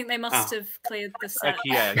 so I think they must have cleared the set.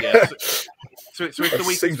 Yeah. So if the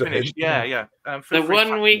week is finished, yeah. The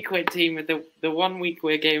 1 week we're team of the 1 week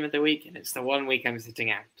we're game of the week, and it's the 1 week I'm sitting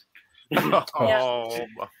out. Oh my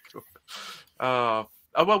god.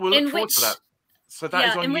 Well, we'll look forward to that. So that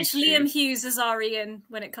is on in YouTube. which Liam Hughes is our Iain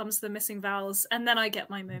when it comes to the missing vowels, and then I get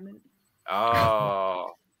my moment.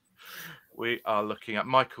 Oh. We are looking at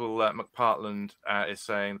Michael McPartland is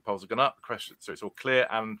saying the polls have gone up. Question, so it's all clear.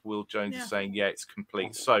 And Will Jones is saying, it's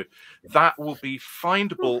complete. So that will be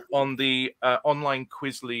findable on the Online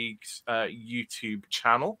Quiz League's YouTube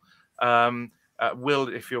channel. Will,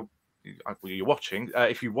 if you're watching,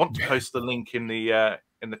 if you want to post the link in the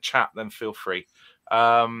chat, then feel free.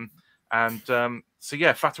 So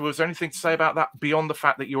yeah, Fatima, was there anything to say about that beyond the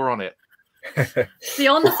fact that you're on it?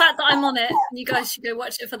 Beyond the fact that I'm on it, you guys should go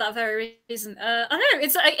watch it for that very reason. I don't know.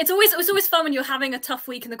 It's always fun when you're having a tough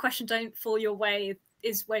week and the question don't fall your way.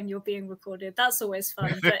 Is when you're being recorded. That's always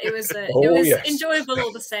fun. But it was enjoyable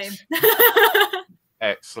all the same.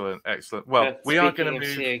 Excellent. Well, we are going to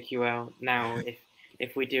move COQL now.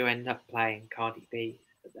 If we do end up playing Cardi B,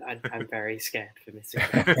 I'm very scared for missing.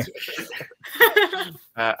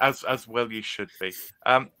 As well you should be.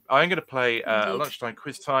 I'm going to play a lunchtime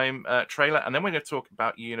quiz time trailer, and then we're going to talk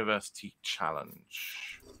about University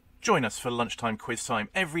Challenge. Join us for lunchtime quiz time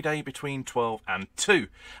every day between 12 and 2.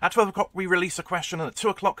 At 12 o'clock, we release a question, and at 2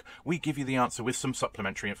 o'clock, we give you the answer with some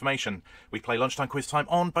supplementary information. We play lunchtime quiz time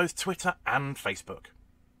on both Twitter and Facebook.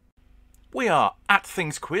 We are at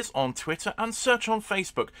Things Quiz on Twitter, and search on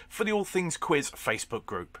Facebook for the All Things Quiz Facebook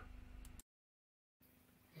group.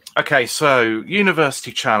 Okay, so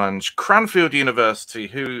University Challenge, Cranfield University,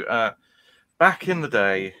 who back in the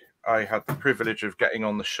day I had the privilege of getting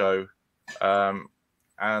on the show,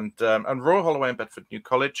 and Royal Holloway and Bedford New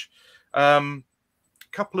College,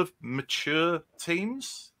 couple of mature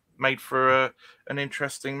teams made for an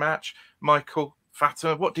interesting match. Michael,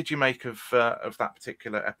 Fatima, what did you make of that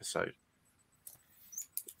particular episode?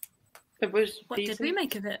 What did we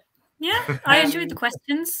make of it? Yeah, I enjoyed the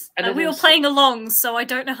questions. We were playing along, so I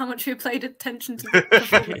don't know how much we paid attention to the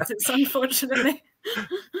performances, unfortunately.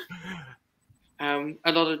 A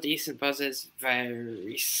lot of decent buzzers,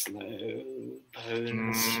 very slow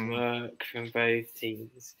bones work from both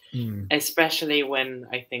teams, especially when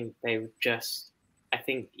I think they were just, I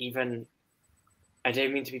think even I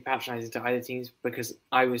don't mean to be patronising to either teams because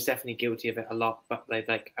I was definitely guilty of it a lot, but they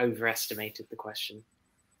like overestimated the question,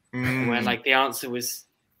 where like the answer was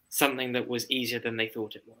something that was easier than they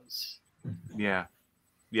thought it was. Yeah,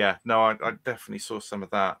 yeah. No, I definitely saw some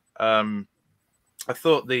of that. I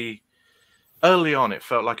thought early on it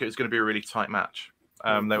felt like it was going to be a really tight match.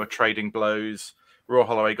 They were trading blows. Royal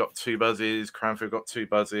Holloway got 2 buzzes, Cranfield got 2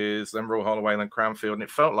 buzzes, then Royal Holloway, and then Cranfield, and it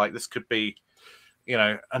felt like this could be, you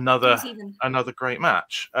know, another great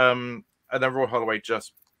match. And then Royal Holloway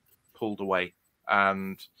just pulled away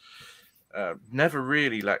and never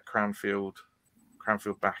really let Cranfield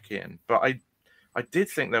back in. But I did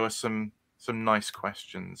think there were some nice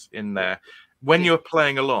questions in there. When you're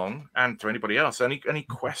playing along, and to anybody else, any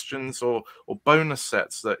questions or bonus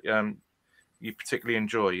sets that you particularly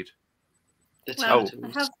enjoyed? The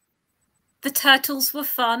turtles. The turtles were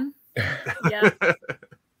fun. Yeah.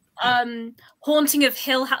 Haunting of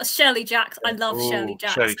Hill House, Shirley Jackson. I love Shirley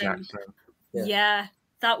Jackson. Shirley Jackson. Yeah,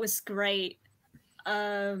 that was great.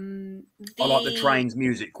 I like the trains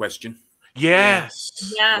music question.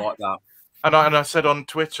 Yes. Yeah. Like that. And I said on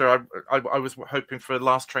Twitter, I was hoping for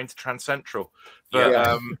Last Train to Trans Central,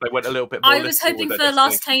 but they went a little bit more. I was hoping for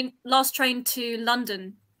Last Train to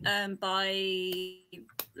London by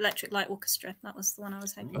Electric Light Orchestra. That was the one I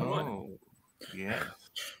was hoping for. Oh, yeah.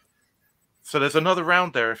 So there's another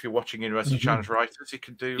round there if you're watching University Challenge Writers. You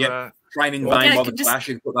can do Training Vain by the Clash.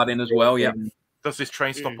 You can put that in as well. Yeah. Does this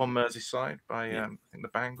train stop on Merseyside by I think the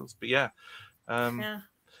Bangles? But yeah.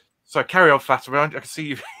 So carry on, Fatima. I can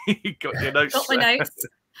see you got your notes. Got my notes.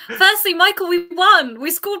 Firstly, Michael, we won. We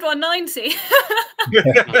scored 190.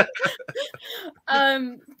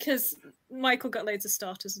 Because Michael got loads of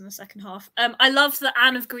starters in the second half. I love the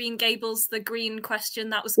Anne of Green Gables, the green question.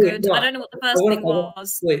 That was good. I don't know what the first thing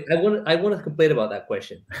was. Wait, I want to complain about that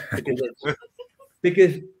question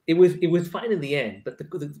because it was fine in the end, but the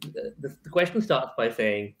question starts by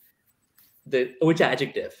saying which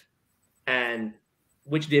adjective and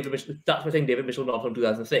which David Mitchell starts by saying David Mitchell novel from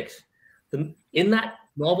 2006. In that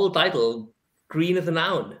novel title, green is a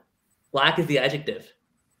noun, black is the adjective.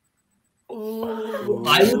 Ooh.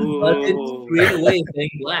 I would buzz in straight away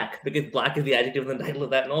saying black because black is the adjective in the title of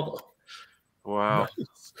that novel. Wow.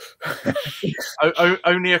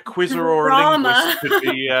 Only a quizzer or a linguist could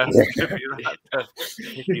be that.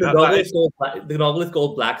 The novel is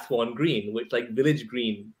called Black Swan Green, which like village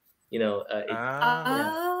green, you know.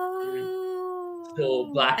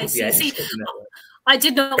 So black is the adjective. I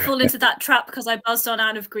did not fall into that trap because I buzzed on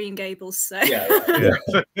Anne of Green Gables. So.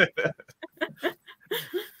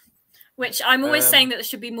 Which I'm always saying that there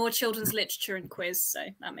should be more children's literature in quiz, so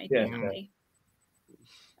that made me happy.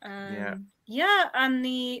 And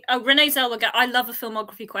the Renee Zellweger. I love a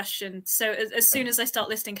filmography question, so as soon as I start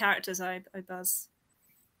listing characters, I buzz.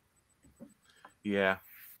 Yeah,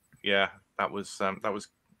 that was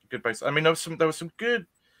good base. I mean, there was some good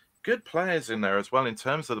players in there as well in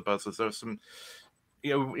terms of the buzzers. There was some,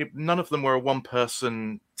 you know, none of them were a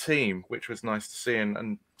one-person team, which was nice to see,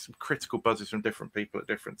 and some critical buzzes from different people at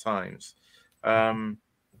different times.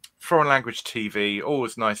 Foreign language TV,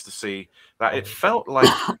 always nice to see that. It felt like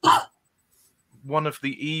one of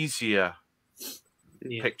the easier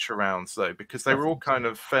picture rounds, though, because they were all kind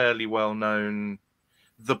of fairly well known.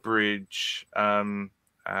 The Bridge, The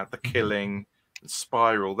Killing,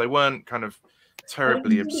 Spiral. They weren't kind of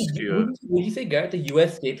terribly obscure. Would you say, Garrett, the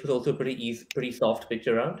US stage was also pretty soft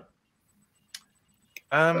picture round?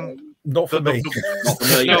 Not for me.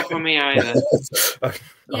 Not for me either. I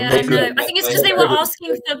think it's because they were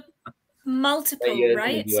asking for multiple,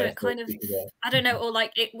 right? So it kind of, I don't know, or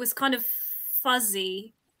like it was kind of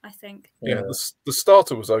fuzzy, I think. Yeah, the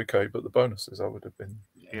starter was okay, but the bonuses I would have been.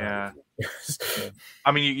 Yeah.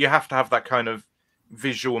 I mean, you have to have that kind of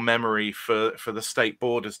visual memory for the state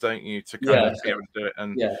borders, don't you, to kind of be able to do it?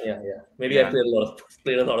 And maybe I played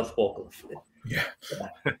a lot of Sporkle.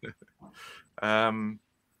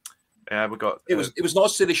 We got. It was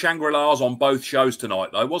nice to see the Shangri-Las on both shows tonight,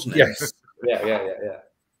 though, wasn't it? Yes. Yeah.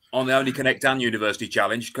 On the Only Connect and University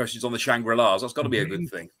Challenge, questions on the Shangri-Las. That's got to be a good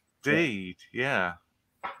thing. Indeed, yeah.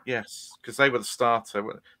 Yes, because they were the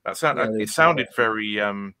starter. It sounded very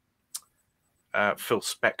Phil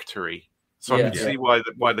Spector-y. So I can see why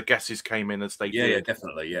the guesses came in as they did. Yeah,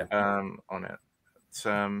 definitely, on it.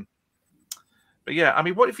 But yeah, I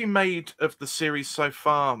mean, what have you made of the series so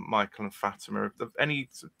far, Michael and Fatima? Have any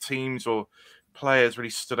teams or players really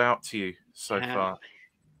stood out to you so far?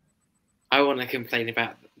 I want to complain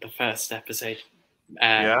about the first episode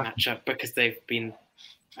matchup because they've been,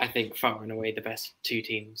 I think, far and away the best two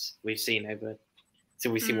teams we've seen over. So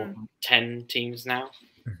we've seen 10 teams now,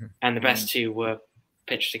 and the best two were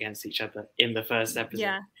pitched against each other in the first episode.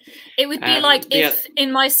 Yeah, it would be like if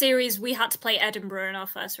in my series we had to play Edinburgh in our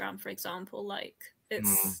first round, for example. Like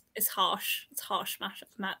it's harsh. It's harsh matchup.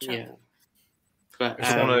 Yeah, but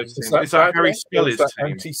is that Harry Skelly's team?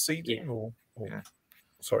 Anti-seeding or yeah.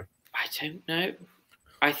 Sorry, I don't know.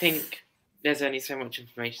 I think there's only so much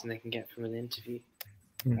information they can get from an interview.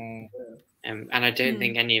 And I don't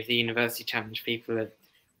think any of the University Challenge people are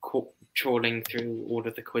trawling through all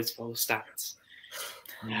of the quiz bowl stats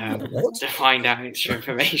to find out extra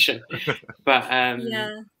information. But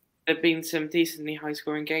there have been some decently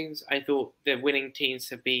high-scoring games. I thought the winning teams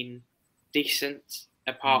have been decent.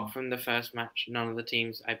 Apart from the first match, none of the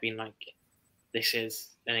teams I've been like, this is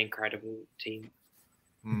an incredible team.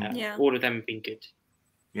 All of them have been good.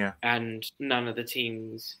 Yeah. And none of the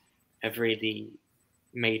teams have really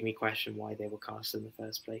made me question why they were cast in the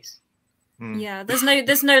first place. Yeah,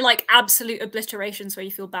 there's no like absolute obliterations where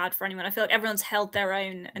you feel bad for anyone. I feel like everyone's held their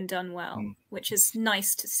own and done well, which is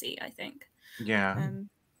nice to see, I think. Yeah.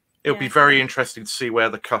 It'll be very interesting to see where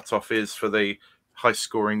the cutoff is for the high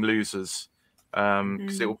scoring losers.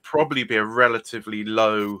 Because it will probably be a relatively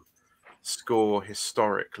low score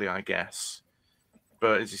historically, I guess.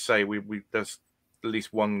 But as you say, there's at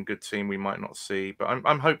least one good team we might not see. But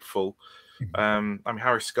I'm hopeful. I mean,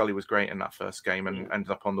 Harry Scully was great in that first game and ended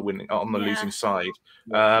up on the losing side.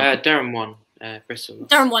 Durham won. Bristol.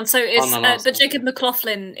 Durham won. So it's but Jacob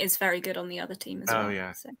McLaughlin is very good on the other team as well. Oh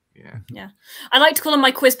yeah, so, yeah. I like to call him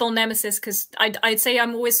my quiz bowl nemesis because I'd say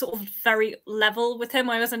I'm always sort of very level with him.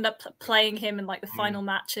 I always end up playing him in like the final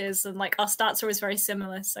matches, and like our stats are always very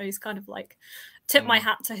similar. So he's kind of like tip my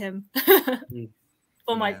hat to him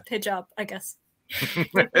or my hijab, I guess.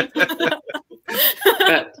 But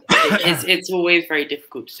it's always very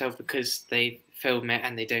difficult to tell because they film it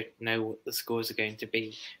and they don't know what the scores are going to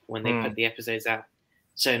be when they put the episodes out.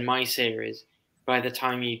 So in my series, by the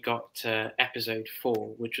time you got to episode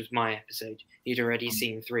 4, which was my episode, you'd already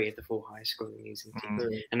seen 3 of the 4 highest scoring losing teams.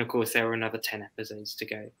 And of course, there were another 10 episodes to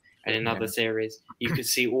go. And in other series, you could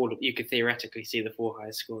theoretically see the 4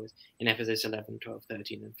 highest scorers in episodes 11, 12,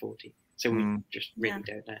 13, and 14. So we just really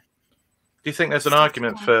don't know. Do you think there's an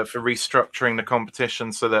argument for restructuring the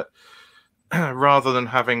competition so that rather than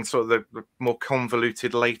having sort of the more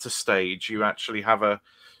convoluted later stage, you actually have a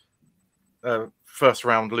first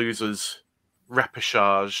round losers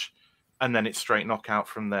repechage and then it's straight knockout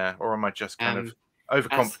from there? Or am I just kind of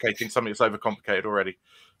overcomplicating something that's overcomplicated already?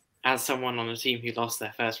 As someone on a team who lost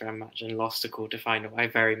their first round match and lost a quarterfinal, I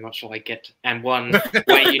very much like it. And one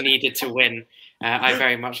where you needed to win, I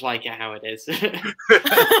very much like it how it is.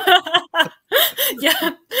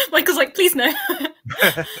 Yeah, Michael's like, please no.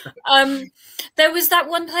 There was that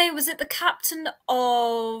one player, was it the captain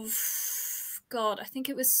of, God, I think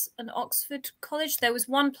it was an Oxford college. There was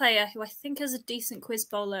one player who I think is a decent quiz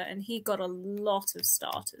bowler and he got a lot of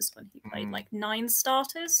starters when he played, like 9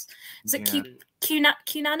 starters. Is it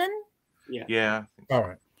Cunanan? Yeah. All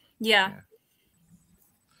right. Yeah.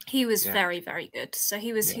 He was very, very good. So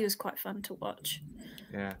he was quite fun to watch.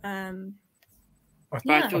 Yeah. I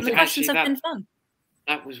thought the questions have been fun.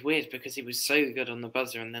 That was weird because he was so good on the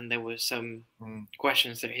buzzer, and then there were some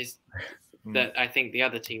questions that I think the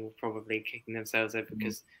other team were probably kicking themselves over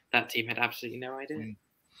because that team had absolutely no idea.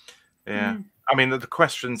 Yeah. I mean, the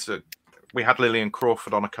questions that we had Lillian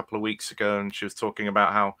Crawford on a couple of weeks ago, and she was talking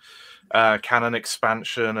about how canon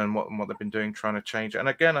expansion and what they've been doing, trying to change it. And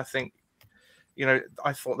again, I think, you know,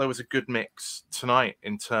 I thought there was a good mix tonight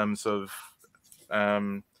in terms of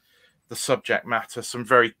the subject matter, some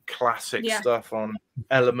very classic stuff on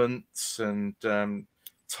elements and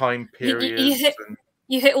time periods.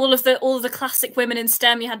 You hit all of the classic women in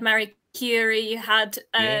STEM. You had Mary Curie, you had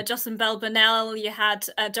Jocelyn Bell Burnell, you had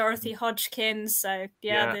Dorothy Hodgkins. So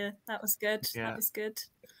that was good. Yeah. That was good.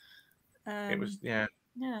 It was yeah.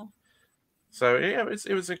 So yeah,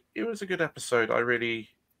 it was a good episode. I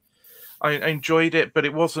enjoyed it, but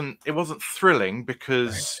it wasn't thrilling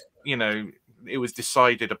because you know it was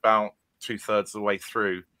decided about 2/3 of the way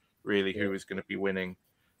through, really, who was going to be winning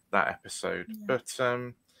that episode. Yeah.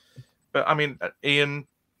 But I mean, Iain,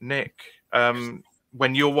 Nick,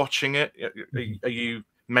 when you're watching it, are you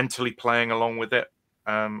mentally playing along with it,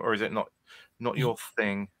 or is it not your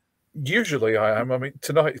thing? Usually I am. I mean,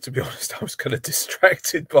 tonight, to be honest, I was kind of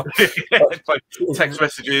distracted by text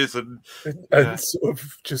messages and sort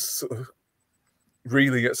of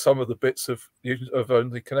reeling at some of the bits of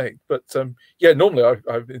Only Connect. But yeah, normally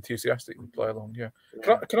I enthusiastically play along. Yeah.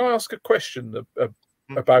 Can I ask a question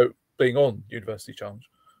about being on University Challenge?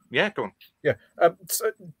 Yeah, go on. Yeah.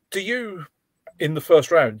 So do you, in the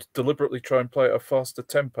first round, deliberately try and play at a faster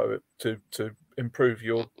tempo to improve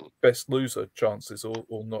your best loser chances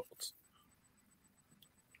or not?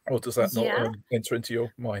 Or does that not enter into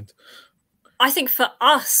your mind? I think for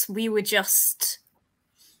us, we were just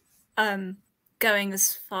going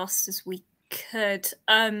as fast as we could.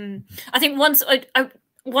 I think once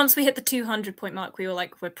we hit the 200-point mark, we were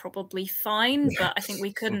like, we're probably fine, but I think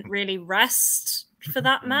we couldn't really rest for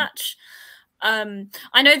that match.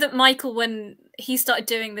 I know that Michael, when he started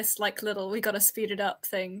doing this like little we got to speed it up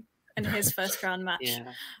thing in his first round match.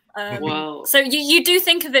 Well, so you do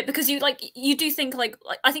think of it because you do think like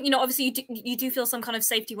I think, you know, obviously you do feel some kind of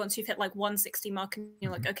safety once you've hit like 160 mark and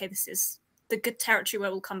you're like, okay, this is the good territory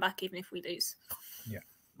where we'll come back even if we lose.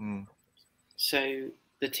 So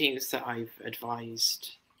the teams that I've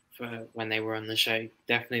advised for when they were on the show,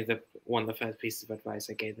 definitely one of the first pieces of advice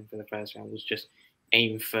I gave them for the first round was just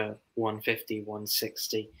aim for 150,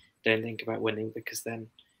 160. Don't think about winning, because then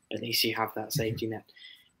at least you have that safety net.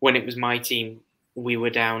 When it was my team, we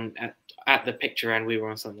were down at the picture round, we were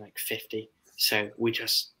on something like 50. So we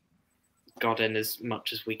just got in as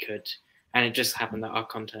much as we could. And it just happened that our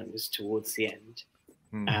content was towards the end.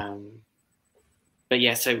 But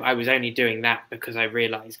yeah, so I was only doing that because I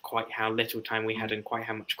realized quite how little time we had and quite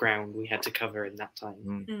how much ground we had to cover in that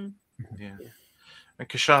time. Yeah. And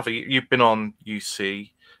Keshava, you've been on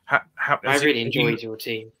UC. I really enjoyed your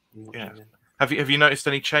team. Yeah. Have you noticed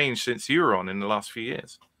any change since you were on in the last few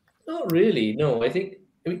years? Not really. No, I think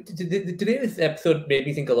today's episode made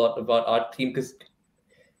me think a lot about our team, because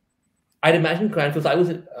I'd imagine Cranfield.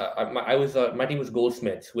 My team was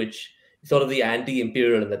Goldsmiths, which is sort of the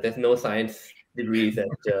anti-Imperial in that there's no science degrees at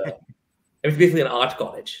it's basically an art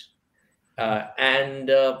college, but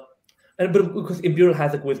because Imperial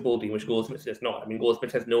has a quiz bowl team, which Goldsmiths does not. I mean,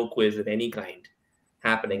 Goldsmiths has no quiz of any kind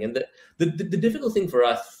happening, and the difficult thing for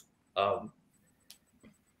us,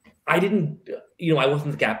 I didn't, you know, I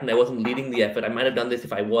wasn't the captain, I wasn't leading the effort. I might have done this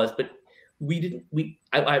if I was, but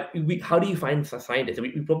how do you find a scientist?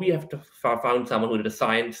 We probably have to found someone who did a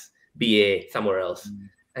science BA somewhere else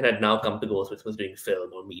and had now come to Goldsmiths, was doing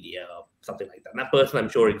film or media or something like that. And that person I'm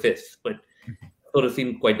sure exists, but it sort of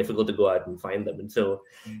seemed quite difficult to go out and find them. And so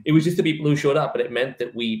it was just the people who showed up, and it meant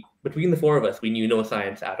that between the four of us, we knew no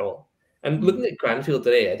science at all. And looking at Cranfield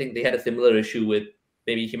today, I think they had a similar issue with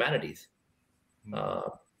maybe humanities.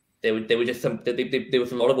 There was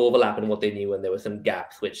a lot of overlap in what they knew, and there were some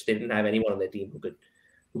gaps which they didn't have anyone on their team who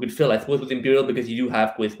could fill. I suppose with Imperial, because you do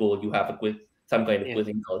have quiz bowl, you have some kind of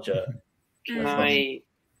quizzing culture. Can I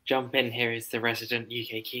jump in here as the resident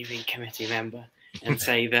UK QV committee member and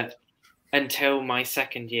say that until my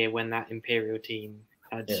second year, when that Imperial team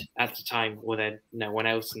had at the time, or no one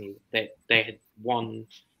else knew that they had won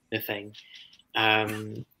the thing,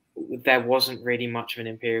 there wasn't really much of an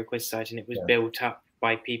Imperial quiz society, and it was built up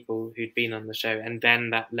by people who'd been on the show, and then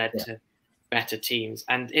that led to better teams.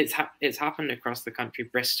 And it's happened across the country.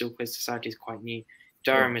 Bristol Quiz Society is quite new.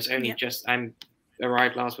 Durham is only just, I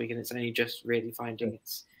arrived last week, and it's only just really finding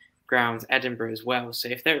its grounds. Edinburgh as well. So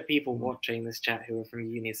if there are people watching this chat who are from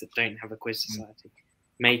unis that don't have a quiz society,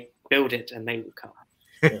 may build it and they will come.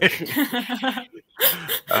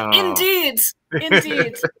 Indeed.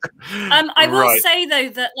 I will say though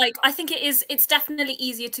that I think it's definitely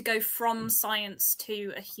easier to go from science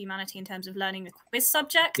to a humanity in terms of learning the quiz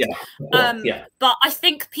subject. But I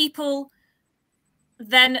think people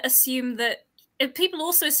then assume that people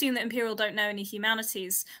also assume that Imperial don't know any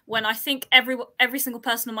humanities, when I think every single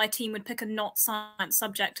person on my team would pick a not science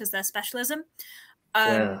subject as their specialism.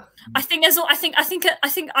 I think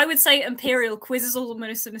I would say Imperial quiz is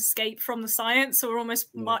almost an escape from the science, so we're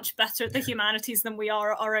almost much better at the humanities than we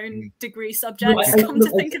are at our own degree subjects.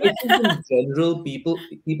 Think of it. In general, people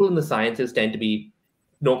in the sciences tend to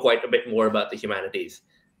know quite a bit more about the humanities,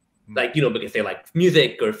 because they like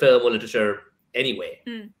music or film or literature anyway.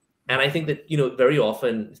 And I think that very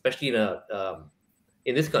often, especially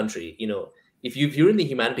in this country, if you're in the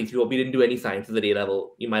humanities, you probably didn't do any sciences at A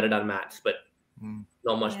level. You might have done maths, but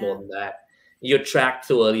not much more than that. You're tracked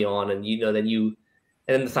so early on, and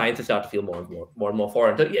then the sciences start to feel more and more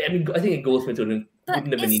foreign. So I mean, I think it goes into wouldn't have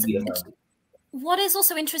been easy. What is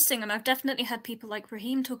also interesting, and I've definitely had people like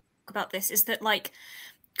Raheem talk about this, is that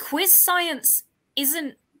quiz science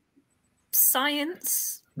isn't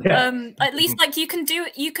science. At least you can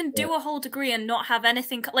do a whole degree and not have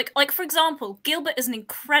anything like for example, Gilbert is an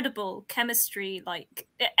incredible chemistry,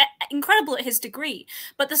 incredible at his degree,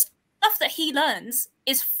 but the stuff that he learns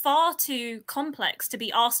is far too complex to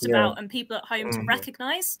be asked about and people at home to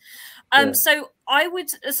recognize. So I would,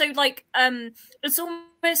 it's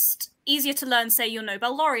almost easier to learn, say, your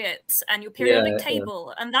Nobel laureates and your periodic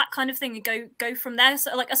table and that kind of thing, and go from there.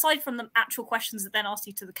 So, like, aside from the actual questions that then ask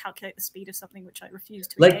you to calculate the speed of something, which I refuse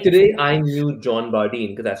to. Like today, I knew John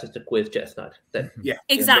Bardeen because that's just a quiz chestnut.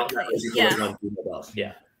 Exactly. Yeah.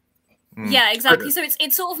 Yeah, exactly. So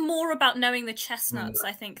it's sort of more about knowing the chestnuts,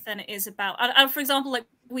 I think, than it is about. For example, like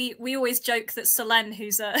we always joke that Selene,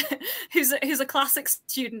 who's a classics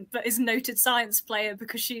student but is a noted science player,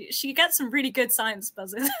 because she gets some really good science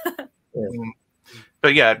buzzes.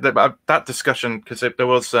 But yeah, that discussion, because there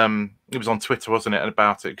was it was on Twitter, wasn't it,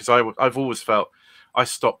 about it? Because I've always felt I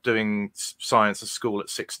stopped doing science at school at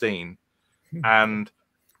 16, and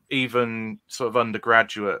even sort of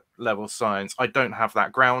undergraduate level science, I don't have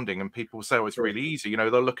that grounding, and people say, "Oh, it's really easy." You know,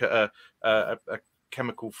 they'll look at a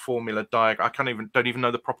chemical formula diagram. I don't even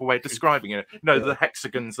know the proper way of describing it. You know, the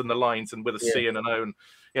hexagons and the lines and with a C and an O, and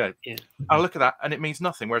you know, I look at that and it means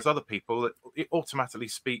nothing. Whereas other people, it automatically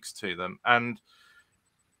speaks to them. And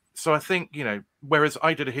so I think, you know, whereas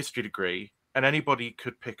I did a history degree and anybody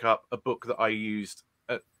could pick up a book that I used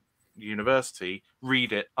at university,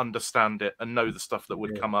 read it, understand it, and know the stuff that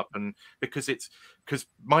would come up. And because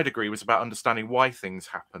my degree was about understanding why things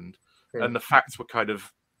happened, and the facts were kind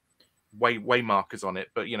of way markers on it.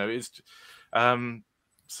 But you know, it's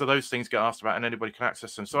so those things get asked about and anybody can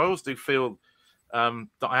access them. So I always do feel that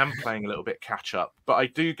I am playing a little bit catch up, but I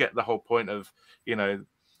do get the whole point of, you know,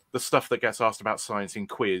 the stuff that gets asked about science in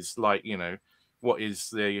quiz, like, you know, what is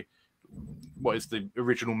the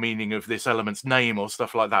original meaning of this element's name or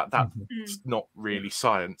stuff like that. That's not really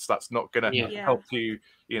science. That's not going to help you,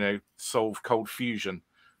 you know, solve cold fusion.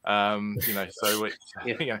 You know, so it's,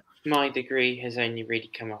 my degree has only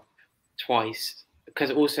really come up twice,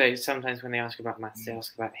 because also sometimes when they ask about maths, they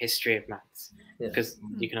ask about history of maths, because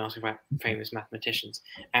you can ask about famous mathematicians,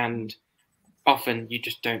 and often you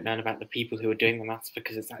just don't learn about the people who are doing the maths,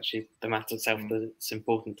 because it's actually the maths itself that's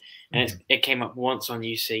important. And it came up once on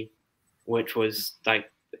UC, which was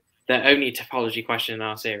like the only topology question in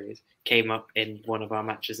our series came up in one of our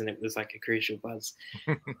matches, and it was like a crucial buzz.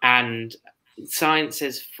 And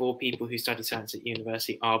sciences for people who study science at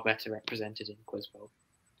university are better represented in Quiz Bowl,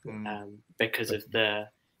 because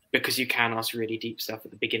you can ask really deep stuff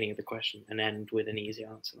at the beginning of the question and end with an easy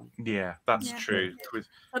answer. Yeah, that's true.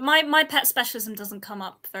 But my pet specialism doesn't come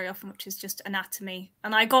up very often, which is just anatomy.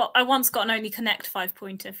 And I once got an only connect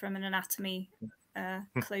 5-pointer from an anatomy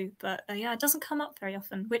clue, but it doesn't come up very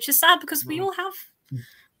often, which is sad because we all have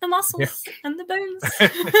the muscles and the bones.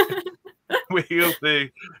 We all do.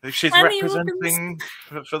 She's representing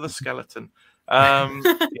for the skeleton.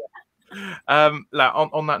 On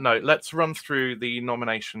that note, let's run through the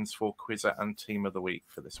nominations for Quizzer and Team of the Week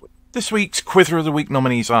for this week. This week's Quizzer of the Week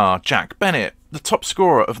nominees are Jack Bennett, the top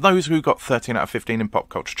scorer of those who got 13 out of 15 in Pop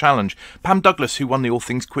Culture Challenge, Pam Douglas, who won the All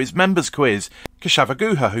Things Quiz Members Quiz, Keshava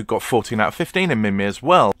Guha, who got 14 out of 15 in Mimir as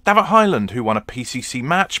well, David Highland, who won a PCC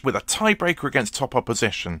match with a tiebreaker against top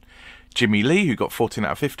opposition, Jimmy Lee, who got 14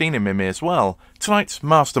 out of 15 in Mimir as well, tonight's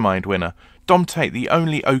Mastermind winner, Dom Tate, the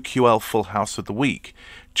only OQL Full House of the Week,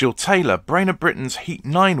 Jill Taylor, Brain of Britain's Heat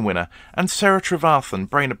 9 winner, and Sarah Trevarthen,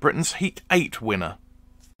 Brain of Britain's Heat 8 winner.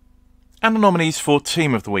 And the nominees for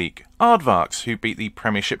Team of the Week: Aardvarks, who beat the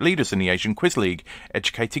Premiership leaders in the Asian Quiz League,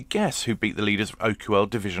 Educated Guess, who beat the leaders of OQL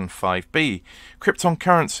Division 5B, Krypton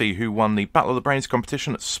Currency, who won the Battle of the Brains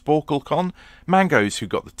competition at SporkleCon, Mangoes, who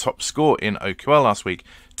got the top score in OQL last week,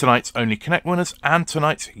 tonight's Only Connect winners, and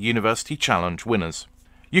tonight's University Challenge winners.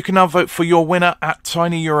 You can now vote for your winner at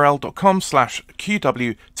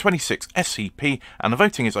tinyurl.com/QW26SCP, and the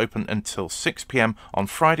voting is open until 6 PM on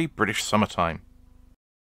Friday, British summertime.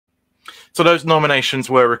 So those nominations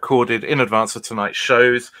were recorded in advance of tonight's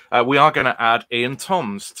shows. We are going to add Iain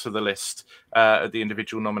Thoms to the list of the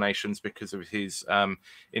individual nominations because of his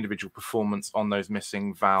individual performance on those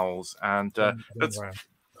missing vowels. And let's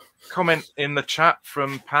comment in the chat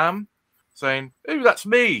from Pam saying, "Ooh, that's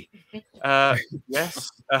me." Yes,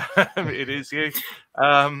 it is you.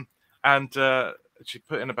 And she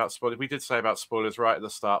put in about spoilers. We did say about spoilers right at the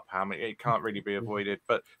start, Pam. It can't really be avoided.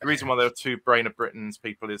 But the reason why there were two Brain of Britain's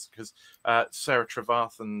people is because Sarah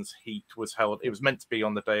Trevarthen's heat was held. It was meant to be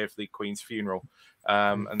on the day of the Queen's funeral.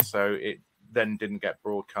 And so it then didn't get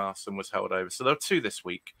broadcast and was held over. So there were two this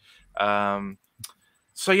week. So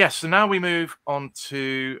now we move on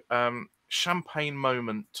to Champagne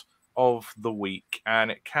Moment of the Week.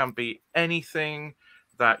 And it can be anything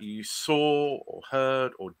that you saw or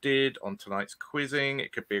heard or did on tonight's quizzing.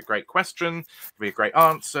 It could be a great question, it could be a great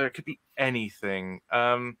answer, it could be anything.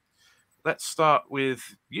 let's start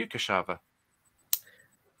with you, Keshava.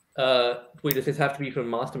 Wait, does this have to be from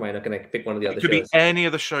Mastermind, or can I pick one of the other It could shows? be any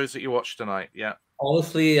of the shows that you watched tonight. Yeah.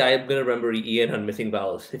 Honestly, I'm gonna remember Iain on Missing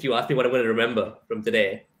Vowels. If you ask me what I'm gonna remember from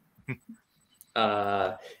today,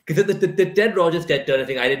 because the Dead Rogers Dead Turner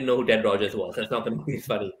thing, I didn't know who Dead Rogers was. That's not gonna be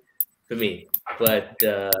funny for me. But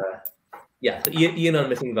yeah, so Iain on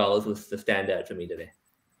Missing Vowels was the standout for me today.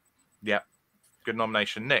 Yeah, good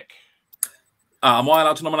nomination, Nick. Am I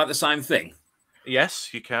allowed to nominate the same thing?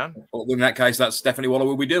 Yes, you can. Well, in that case, that's definitely what I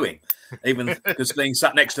will be doing. Even because being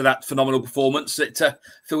sat next to that phenomenal performance, it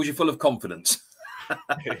fills you full of confidence.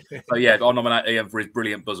 So yeah, I'll nominate Iain for his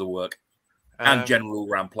brilliant buzzer work and general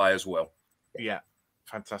round play as well. Yeah,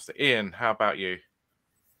 fantastic. Iain, how about you?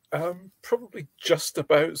 Probably just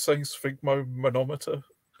about saying sphygmomanometer.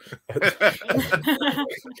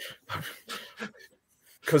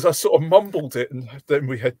 Because I sort of mumbled it, and then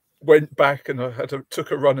we went back and I took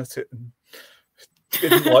a run at it and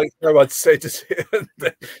didn't like how I'd said it, and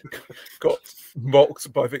then got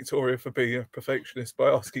mocked by Victoria for being a perfectionist by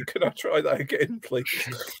asking, "Can I try that again, please?"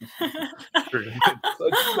 So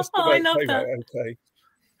just I love that. Okay.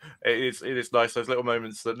 It is nice, those little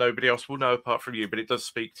moments that nobody else will know apart from you, but it does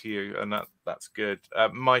speak to you, and that's good.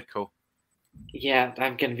 Michael. Yeah,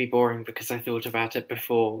 I'm going to be boring because I thought about it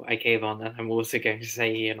before I came on, and I'm also going to say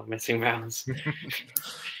Iain on Missing Vowels.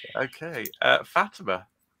 Okay, Fatima.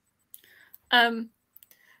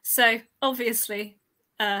 So obviously,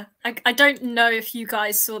 I don't know if you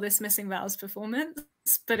guys saw this Missing Vowels performance,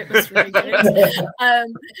 but it was really good.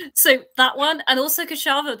 So that one, and also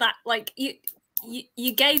Keshava, that like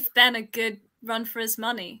you gave Ben a good run for his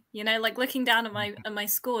money. You know, like looking down at my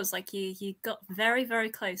scores, like you got very, very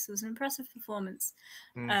close. It was an impressive performance.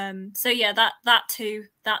 So yeah, that too,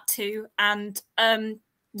 and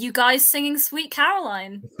you guys singing Sweet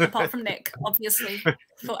Caroline, apart from Nick, obviously,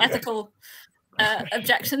 for ethical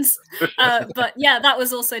objections. But yeah, that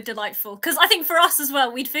was also delightful, because I think for us as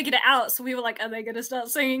well, we'd figured it out, so we were like, are they going to start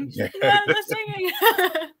singing? Yeah, they're singing.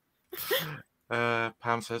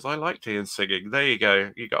 Pam says, I liked Iain singing. There you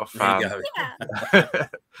go. You got a fan.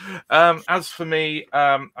 Yeah. As for me,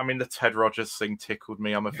 I mean, the Ted Rogers thing tickled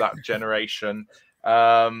me. I'm of that generation.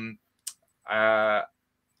 There's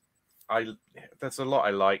a lot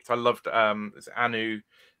I liked. I loved Anu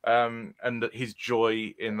and his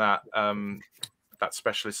joy in that that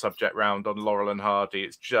specialist subject round on Laurel and Hardy.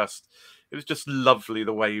 It was just lovely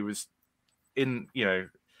the way he was in, you know,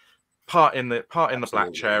 part in the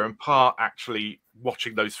black chair and part actually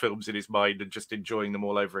watching those films in his mind and just enjoying them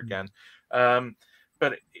all over again.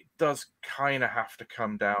 But it does kind of have to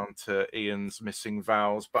come down to Iain's Missing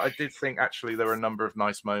Vowels. But I did think actually there were a number of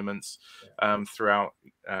nice moments throughout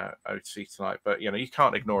OT tonight. But, you know, you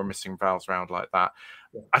can't ignore a Missing Vowels round like that.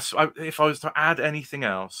 If I was to add anything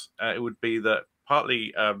else, it would be that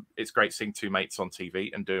partly it's great seeing two mates on TV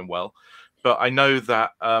and doing well. But I know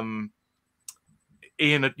that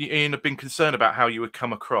Iain had been concerned about how you would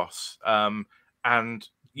come across. And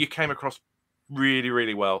you came across really,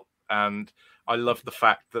 really well. And I love the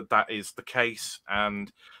fact that that is the case,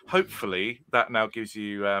 and hopefully that now gives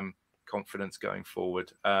you confidence going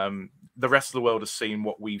forward. The rest of the world has seen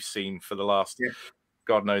what we've seen for the last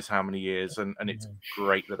God knows how many years, and it's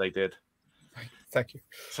great that they did. Thank you.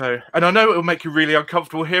 So, and I know it will make you really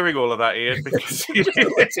uncomfortable hearing all of that, Iain, because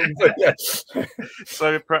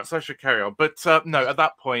so perhaps I should carry on. But no, at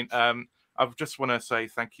that point, I just want to say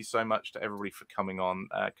thank you so much to everybody for coming on.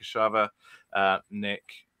 Keshava, Nick,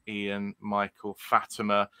 Iain, Michael,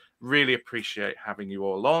 Fatima, really appreciate having you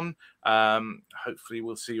all on. Hopefully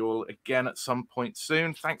we'll see you all again at some point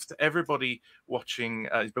soon. Thanks to everybody watching,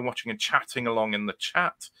 who's been watching and chatting along in the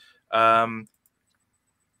chat.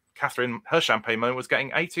 Catherine, her champagne moment was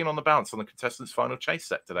getting 18 on the bounce on the contestants' final chase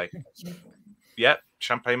set today. Yeah,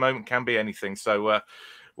 champagne moment can be anything. So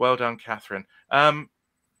well done, Catherine. So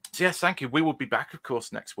yes, thank you. We will be back, of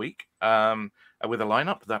course, next week with a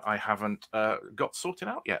lineup that I haven't got sorted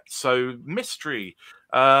out yet. So mystery,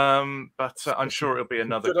 but I'm sure it'll be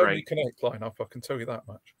another great Connect lineup. I can tell you that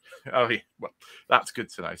much. Oh yeah, well, that's good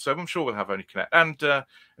to know. So I'm sure we'll have Only Connect, and in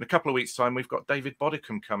a couple of weeks' time, we've got David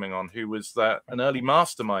Bodicum coming on, who was an early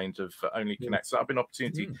mastermind of Only Connect. So that'll be an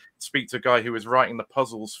opportunity to speak to a guy who was writing the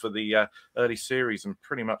puzzles for the early series and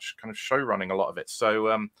pretty much kind of show running a lot of it.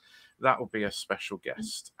 So that will be a special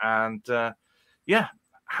guest. And yeah,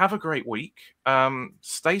 have a great week.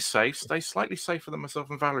 Stay safe. Stay slightly safer than myself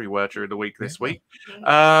and Valerie were during the week this week.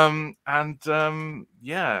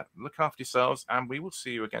 Yeah, look after yourselves, and we will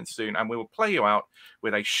see you again soon. And we will play you out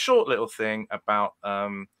with a short little thing about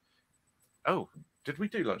Did we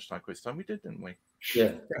do lunchtime quiz time? We did, didn't we?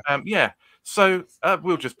 Yeah. Yeah. So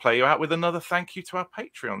we'll just play you out with another thank you to our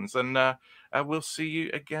Patreons, and we'll see you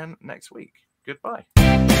again next week. Goodbye.